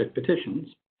cap subject petitions.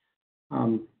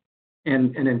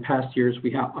 And in past years,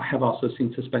 we have also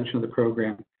seen suspension of the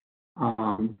program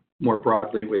more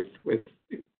broadly with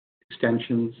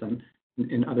extensions and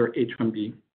in other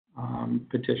H-1B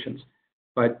petitions.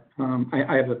 But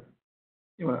I have a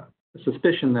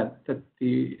suspicion that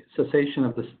the cessation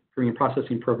of this premium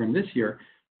processing program this year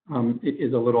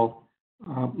is a little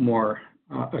more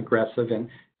aggressive, and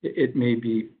it may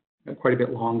be quite a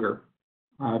bit longer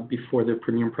before the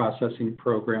premium processing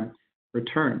program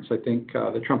returns. I think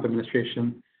the Trump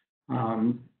administration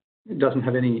doesn't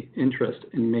have any interest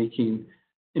in making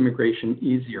immigration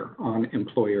easier on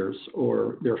employers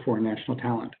or their foreign national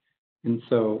talent. And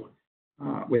so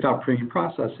without premium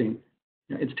processing,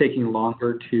 it's taking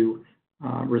longer to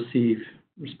receive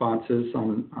responses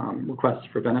on requests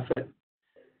for benefit.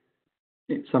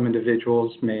 Some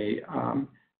individuals may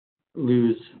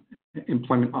lose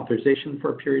employment authorization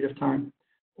for a period of time,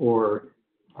 or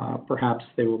perhaps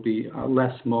they will be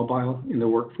less mobile in the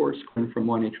workforce, going from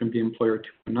one H-1B employer to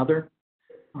another.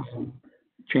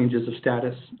 Changes of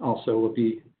status also will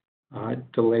be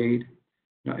delayed.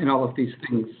 And all of these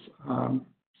things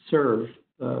serve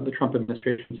the Trump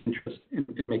administration's interest in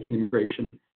making immigration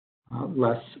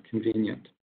less convenient.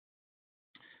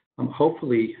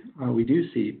 Hopefully, we do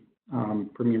see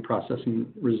premium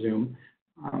processing resume,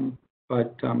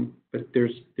 but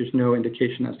there's no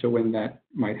indication as to when that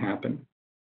might happen.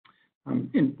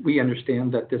 And we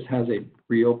understand that this has a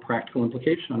real practical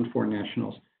implication on foreign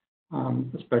nationals,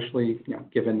 especially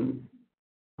given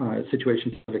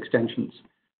situations of extensions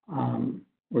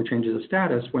or changes of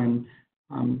status when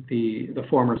the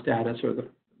former status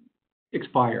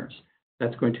expires.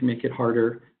 That's going to make it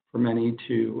harder for many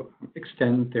to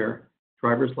extend their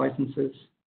driver's licenses.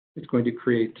 It's going to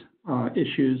create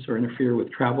issues or interfere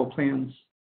with travel plans.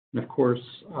 And of course,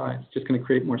 it's just going to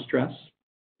create more stress,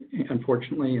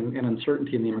 unfortunately, and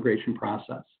uncertainty in the immigration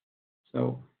process.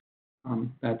 So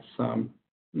that's,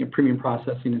 premium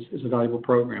processing is a valuable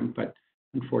program, but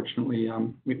unfortunately,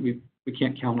 we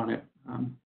can't count on it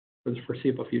for the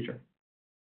foreseeable future.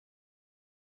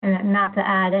 And not to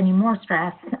add any more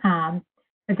stress,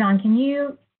 but Don, can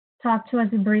you talk to us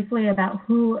briefly about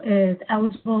who is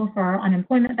eligible for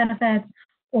unemployment benefits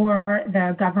or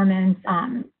the government's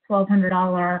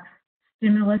 $1,200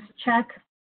 stimulus check?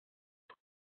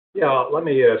 Yeah, let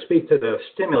me speak to the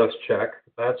stimulus check.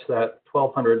 That's that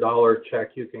 $1,200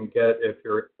 check you can get if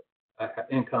your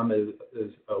income is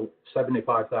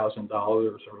 $75,000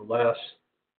 or less,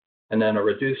 and then a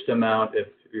reduced amount if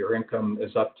your income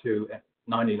is up to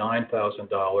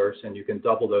 $99,000, and you can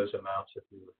double those amounts if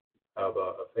you have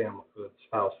a family, a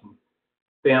spouse and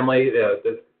family.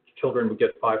 The children would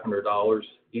get $500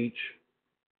 each.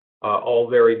 All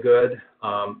very good.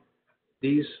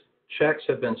 These checks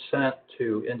have been sent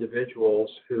to individuals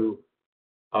who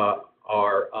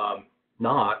are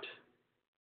not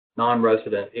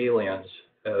non-resident aliens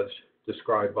as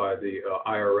described by the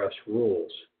IRS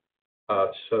rules.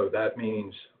 So that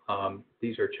means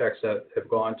these are checks that have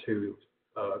gone to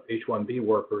H-1B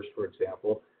workers, for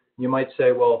example. You might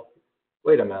say, well,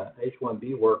 wait a minute,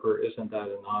 H-1B worker, isn't that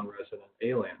a non-resident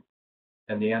alien?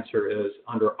 And the answer is,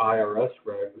 under IRS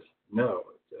regs, no.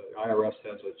 The IRS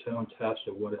has its own test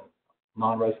of what a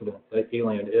non-resident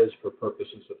alien is for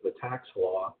purposes of the tax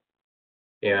law.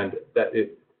 And that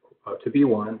to be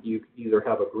one, you either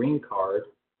have a green card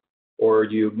or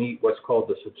you meet what's called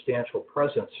the substantial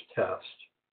presence test.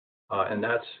 And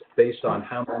that's based on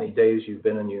how many days you've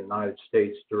been in the United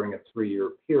States during a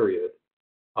 3-year period.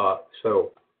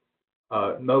 So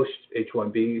most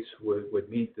H-1Bs would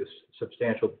meet this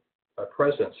substantial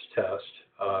presence test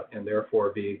and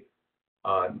therefore be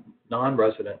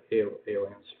non-resident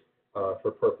aliens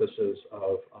for purposes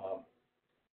of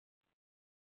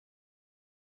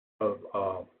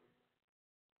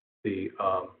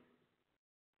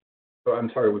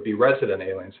would be resident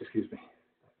aliens, excuse me,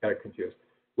 I got confused,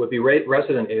 would be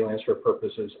resident aliens for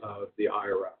purposes of the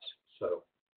IRS. So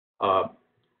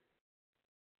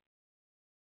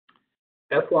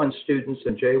F1 students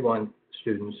and J1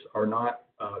 students are not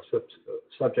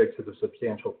subject to the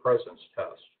substantial presence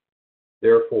test.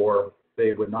 Therefore,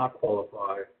 they would not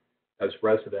qualify as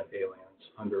resident aliens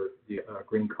under the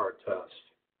green card test.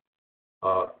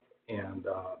 Don,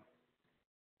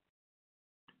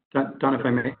 if I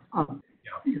may, a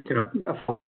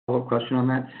follow-up question on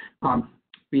that. I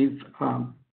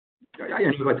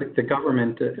know what the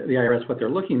government, the IRS, what they're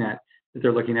looking at is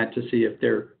they're looking at to see if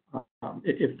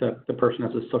if the person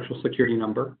has a social security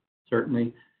number,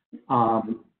 certainly,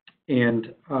 and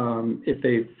if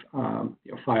they've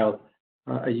filed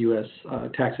a U.S.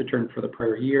 tax return for the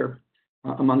prior year,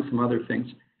 among some other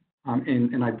things.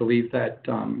 And I believe that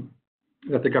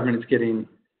that the government is getting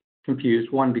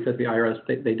confused. One, because the IRS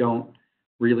they don't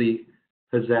really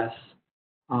possess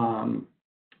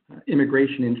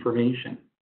immigration information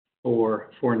for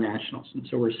foreign nationals, and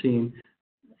so we're seeing,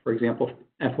 for example,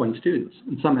 F1 students,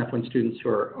 and some F1 students who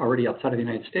are already outside of the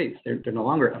United States. They're no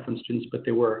longer F1 students, but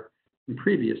they were in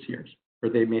previous years,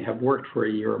 where they may have worked for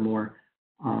a year or more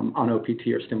on OPT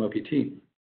or STEM OPT,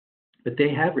 but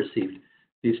they have received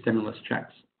these stimulus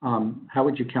checks. How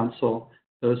would you counsel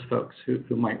those folks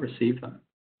who might receive them,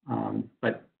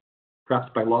 but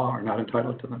perhaps by law are not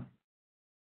entitled to them?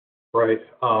 Right.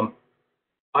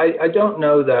 I don't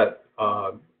know that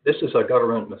this is a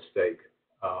government mistake,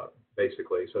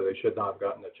 basically, so they should not have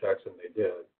gotten the checks, and they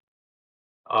did.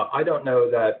 I don't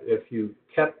know that if you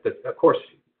kept of course,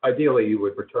 ideally you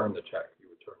would return the check, you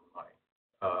return the money.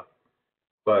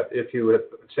 But if you would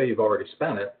say you've already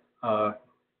spent it,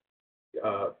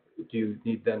 do you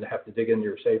need then to have to dig into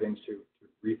your savings to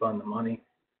refund the money?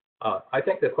 I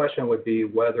think the question would be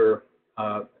whether,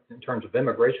 in terms of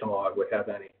immigration law, it would have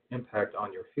any impact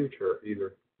on your future,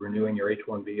 either renewing your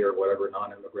H-1B or whatever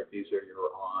non-immigrant visa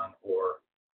you're on, or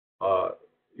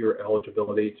your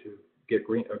eligibility to get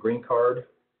a green card,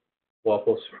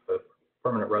 lawful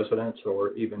permanent residence,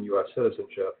 or even U.S.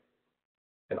 citizenship.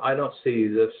 And I don't see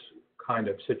this kind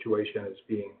of situation as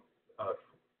being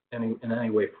in any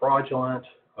way fraudulent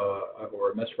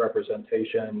or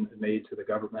misrepresentation made to the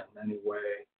government in any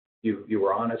way. You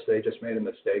were honest, they just made a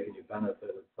mistake and you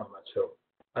benefited from it. So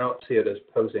I don't see it as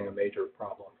posing a major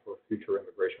problem for future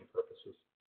immigration purposes.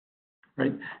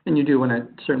 Right, and you do want to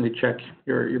certainly check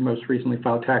your most recently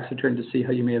filed tax return to see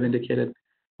how you may have indicated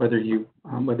whether you,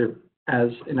 whether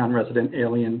as a non-resident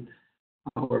alien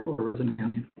or resident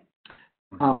alien.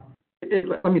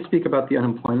 Let me speak about the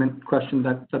unemployment question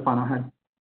that Bono had.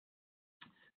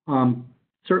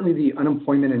 Certainly the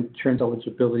unemployment insurance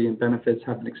eligibility and benefits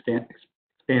have been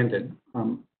expanded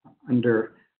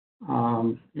under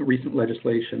recent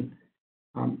legislation.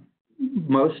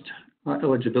 Most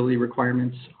eligibility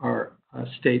requirements are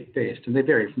state-based, and they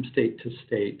vary from state to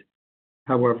state.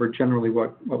 However, generally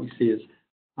what we see is,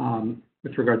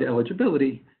 with regard to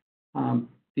eligibility,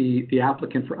 the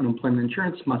applicant for unemployment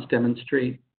insurance must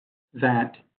demonstrate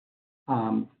that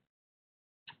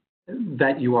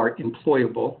that you are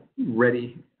employable,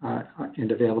 ready,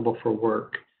 and available for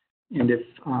work. And if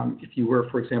you were,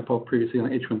 for example, previously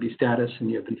on H-1B status and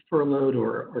you have been furloughed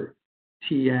or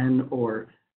TN or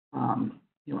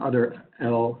other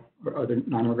L or other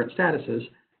non-immigrant statuses,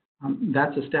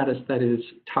 that's a status that is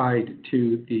tied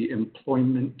to the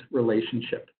employment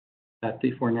relationship that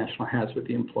the foreign national has with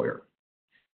the employer.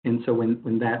 And so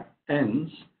when that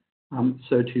ends,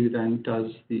 so too then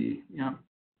does the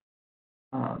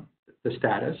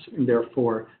status, and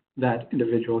therefore that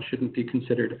individual shouldn't be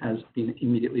considered as being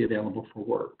immediately available for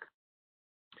work.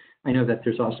 I know that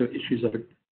there's also issues of a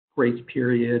grace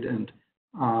period and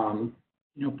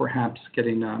perhaps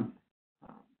getting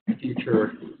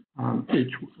future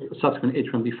subsequent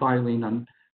H-1B filing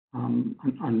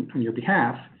on your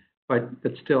behalf, but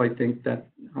still I think that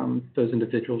those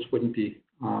individuals wouldn't be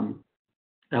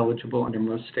eligible under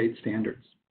most state standards.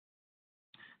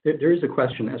 There is a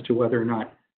question as to whether or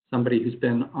not somebody who's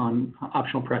been on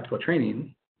optional practical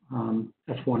training,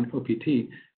 F1 OPT,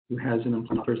 who has an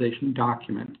employment authorization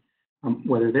document,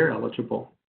 whether they're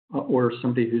eligible, or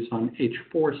somebody who's on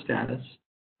H4 status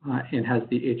and has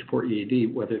the H4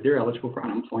 EAD, whether they're eligible for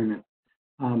unemployment.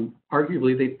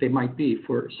 Arguably, they might be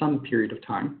for some period of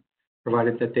time,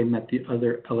 provided that they met the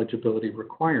other eligibility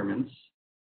requirements.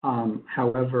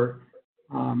 However,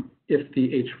 if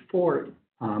the H4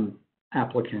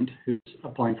 applicant who's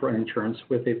applying for insurance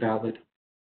with a valid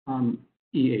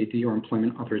EAD or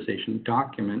employment authorization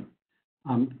document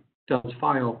does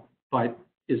file, but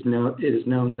it is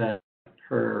known that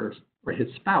her or his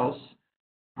spouse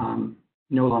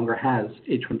no longer has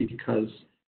H-1B because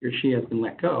he or she has been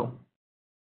let go,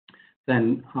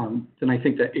 then I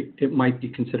think that it might be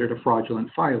considered a fraudulent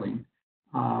filing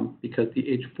because the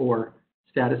H-4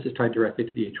 status is tied directly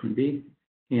to the H-1B,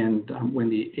 and when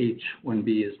the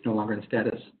H-1B is no longer in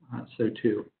status, so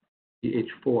too the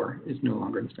H-4 is no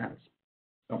longer in status.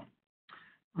 So,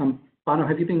 Bono,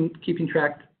 have you been keeping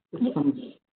track of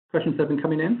some questions that have been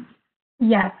coming in?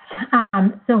 Yes.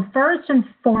 So first and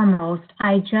foremost,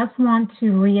 I just want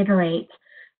to reiterate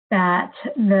that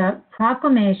the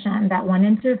proclamation that went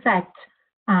into effect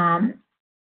a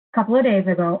couple of days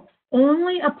ago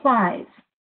only applies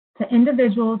to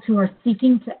individuals who are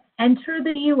seeking to enter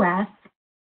the U.S.,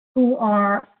 who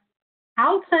are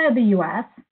outside of the U.S.,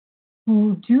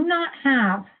 who do not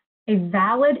have a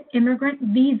valid immigrant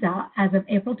visa as of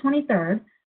April 23rd,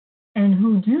 and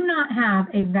who do not have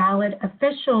a valid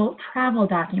official travel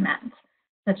document,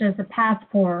 such as a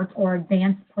passport or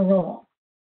advance parole.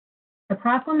 The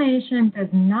proclamation does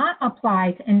not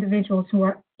apply to individuals who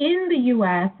are in the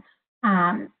U.S.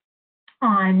 On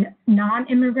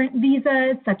non-immigrant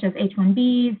visas, such as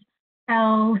H-1Bs,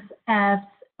 Ls, Fs,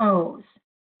 Os.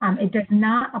 It does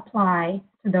not apply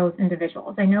to those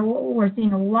individuals. I know we're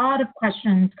seeing a lot of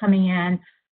questions coming in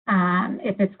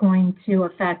if it's going to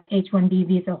affect H-1B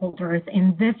visa holders,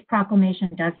 and this proclamation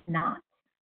does not.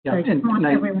 Yeah,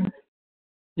 So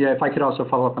yeah, if I could also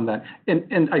follow up on that.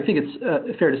 And I think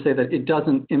it's fair to say that it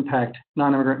doesn't impact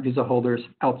non-immigrant visa holders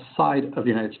outside of the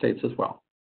United States as well,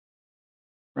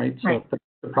 right? So right.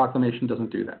 The proclamation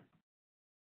doesn't do that.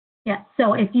 Yeah,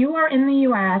 so if you are in the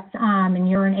U.S. And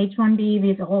you're an H-1B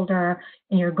visa holder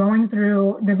and you're going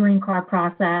through the green card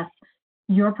process,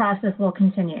 your process will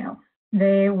continue.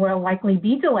 There will likely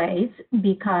be delays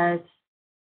because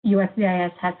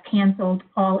USCIS has canceled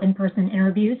all in-person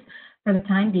interviews for the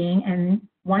time being, and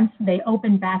once they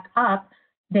open back up,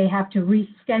 they have to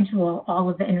reschedule all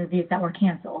of the interviews that were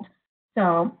canceled.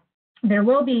 So there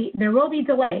will be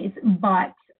delays,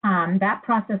 but that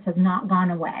process has not gone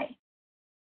away.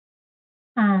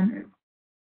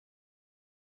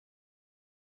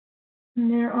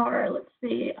 There are, let's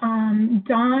see,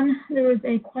 Don, there was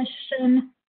a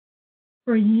question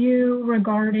for you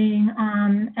regarding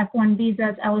F1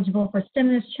 visas eligible for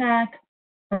stimulus check.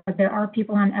 There are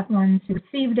people on F1s who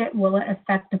received it. Will it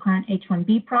affect the current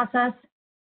H-1B process?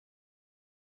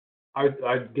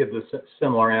 I'd give a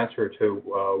similar answer to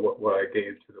what I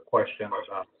gave to the question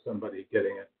about somebody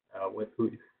getting it with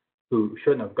who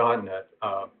shouldn't have gotten it.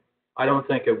 I don't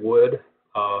think it would.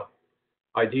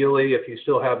 Ideally, if you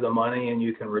still have the money and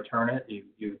you can return it,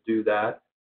 you do that.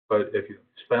 But if you've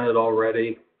spent it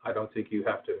already, I don't think you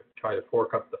have to try to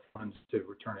fork up the funds to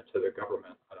return it to the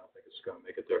government. I don't think it's going to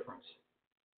make a difference.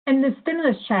 And the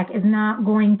stimulus check is not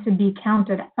going to be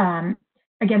counted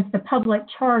against the public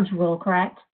charge rule,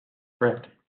 correct? Correct.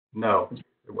 No,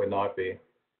 it would not be.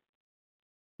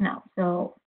 No.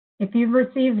 So if you've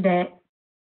received it,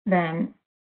 then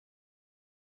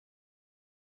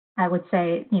I would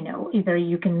say, either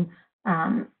you can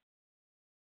try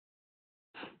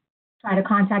to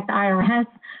contact the IRS,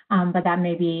 but that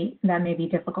may be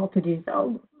difficult to do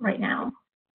so right now.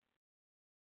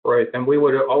 Right, and we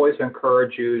would always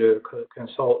encourage you to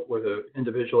consult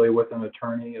individually with an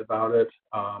attorney about it,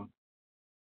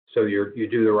 so you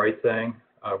do the right thing.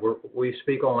 We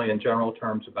speak only in general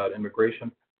terms about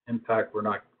immigration impact. We're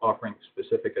not offering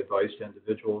specific advice to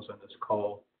individuals in this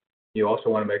call. You also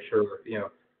want to make sure,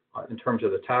 in terms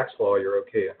of the tax law, you're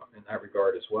okay in that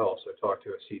regard as well. So talk to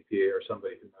a CPA or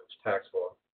somebody who knows tax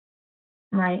law.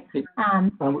 Right. We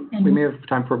may have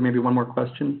time for maybe one more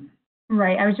question.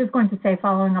 Right. I was just going to say,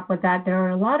 following up with that, there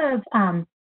are a lot of, I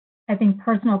think,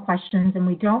 personal questions, and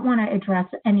we don't want to address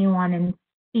anyone and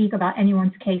speak about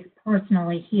anyone's case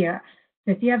personally here.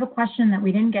 So if you have a question that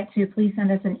we didn't get to, please send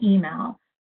us an email.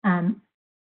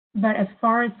 But as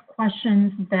far as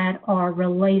questions that are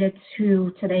related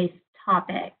to today's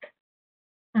topic,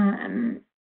 I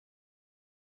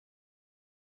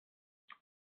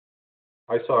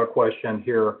saw a question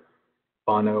here,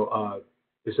 Bono.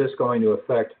 Is this going to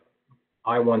affect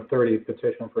I-130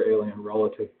 petition for alien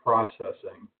relative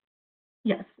processing?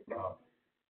 Yes.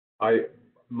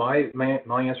 My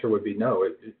answer would be no.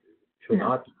 It should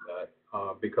not do that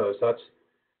because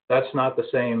that's not the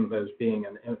same as being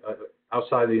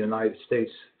outside the United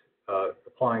States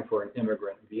applying for an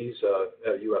immigrant visa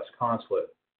at a U.S. consulate.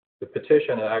 The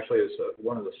petition actually is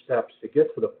one of the steps to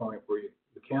get to the point where you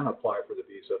can apply for the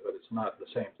visa, but it's not the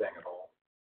same thing at all.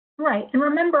 Right, and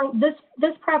remember,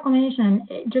 this proclamation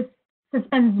just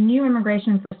suspends new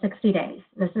immigration for 60 days.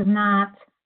 This is not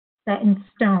set in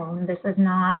stone. This is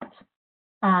not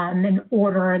an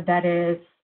order that's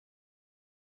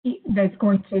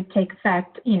going to take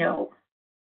effect,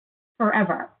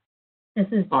 forever. This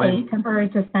is a temporary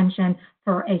suspension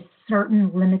for a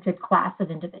certain limited class of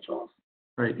individuals.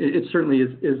 Right. It certainly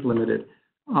is limited.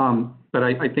 But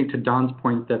I think to Don's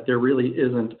point that there really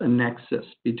isn't a nexus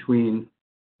between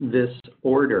this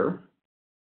order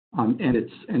and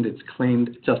its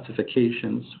claimed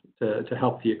justifications to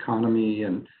help the economy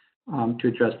and to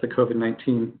address the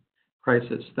COVID-19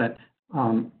 crisis. That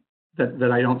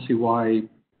I don't see why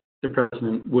the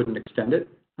president wouldn't extend it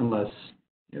unless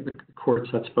the courts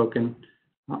have spoken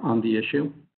on the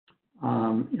issue.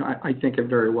 I think it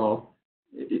very well.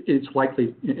 It's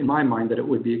likely, in my mind, that it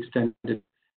would be extended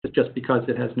just because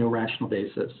it has no rational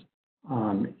basis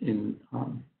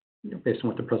based on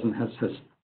what the president has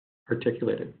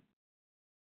articulated.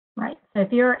 Right. So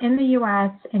if you're in the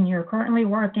U.S. and you're currently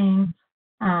working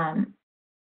on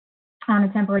a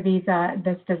temporary visa,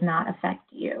 this does not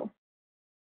affect you.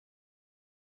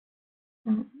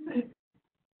 The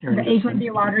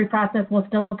H-1B lottery process will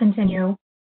still continue.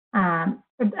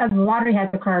 The lottery has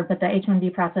occurred, but the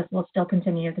H-1B process will still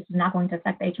continue. This is not going to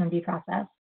affect the H-1B process.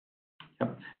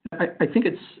 Yep. I think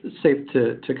it's safe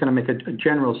to kind of make a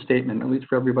general statement, at least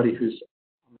for everybody who's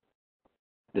in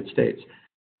the United States.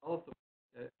 All of the work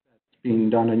that's being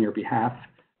done on your behalf,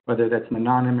 whether that's in the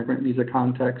non-immigrant visa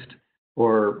context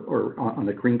or on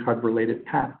the green card related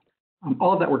path,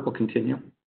 all of that work will continue.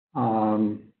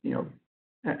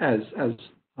 As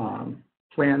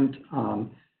planned,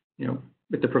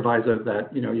 with the proviso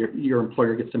that your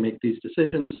employer gets to make these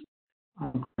decisions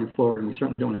going forward, and we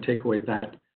certainly don't want to take away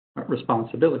that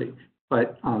responsibility.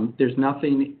 But there's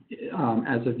nothing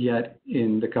as of yet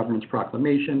in the government's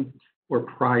proclamation or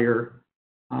prior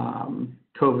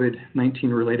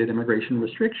COVID-19 related immigration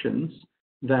restrictions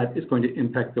that is going to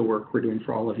impact the work we're doing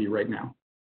for all of you right now.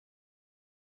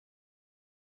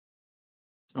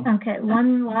 So. Okay,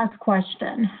 one last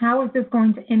question. How is this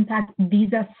going to impact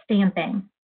visa stamping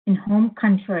in home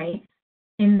country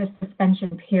in the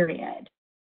suspension period?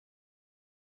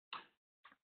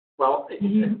 Well,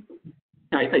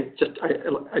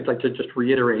 I'd like to just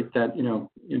reiterate that,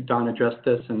 Don addressed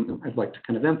this, and I'd like to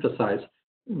kind of emphasize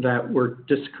that we're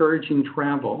discouraging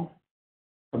travel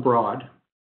abroad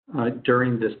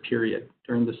during this period,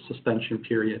 during this suspension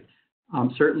period.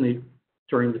 Certainly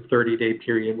during the 30-day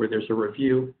period where there's a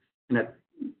review, and that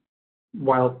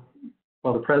while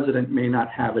the president may not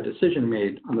have a decision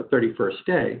made on the 31st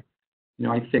day,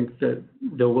 I think that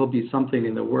there will be something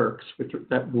in the works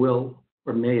that will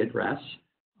or may address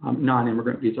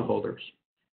non-immigrant visa holders.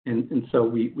 And so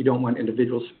we don't want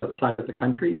individuals outside of the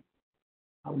country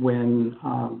when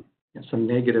some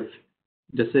negative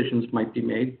decisions might be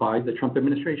made by the Trump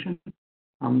administration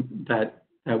that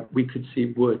we could see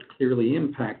would clearly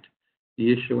impact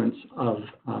the issuance of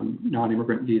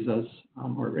non-immigrant visas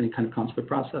or any kind of consular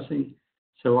processing.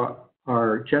 So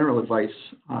our general advice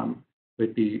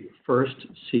would be first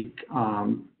seek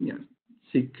a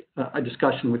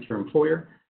discussion with your employer,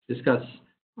 discuss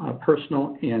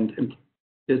personal and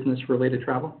business-related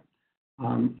travel,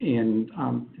 and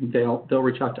they'll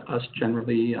reach out to us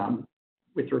generally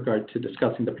with regard to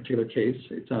discussing the particular case.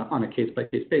 It's on a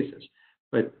case-by-case basis.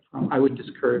 But I would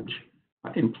discourage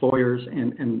employers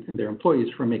and their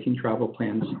employees from making travel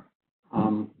plans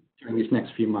during these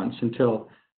next few months until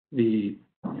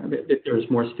there's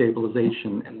more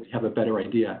stabilization and we have a better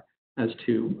idea as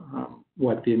to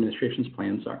what the administration's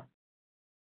plans are.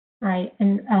 Right.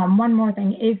 And one more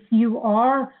thing, if you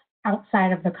are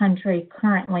outside of the country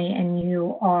currently and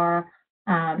you are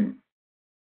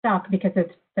stuck because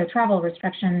it's the travel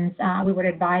restrictions, we would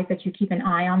advise that you keep an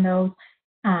eye on those,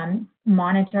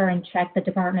 monitor and check the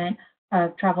Department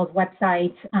of Travel's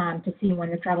website to see when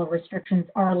the travel restrictions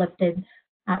are lifted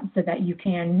so that you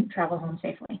can travel home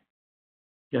safely.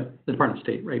 Yeah, the Department of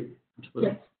State, right?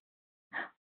 Absolutely. Yes.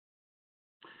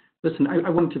 Listen, I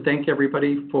wanted to thank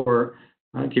everybody for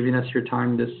giving us your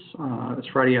time this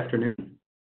Friday afternoon.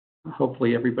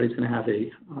 Hopefully everybody's going to have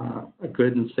a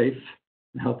good and safe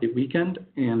and healthy weekend,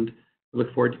 and we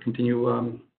look forward to continue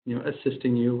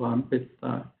assisting you with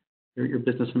your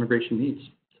business immigration needs.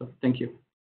 So thank you.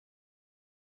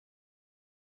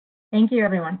 Thank you,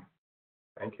 everyone.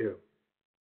 Thank you.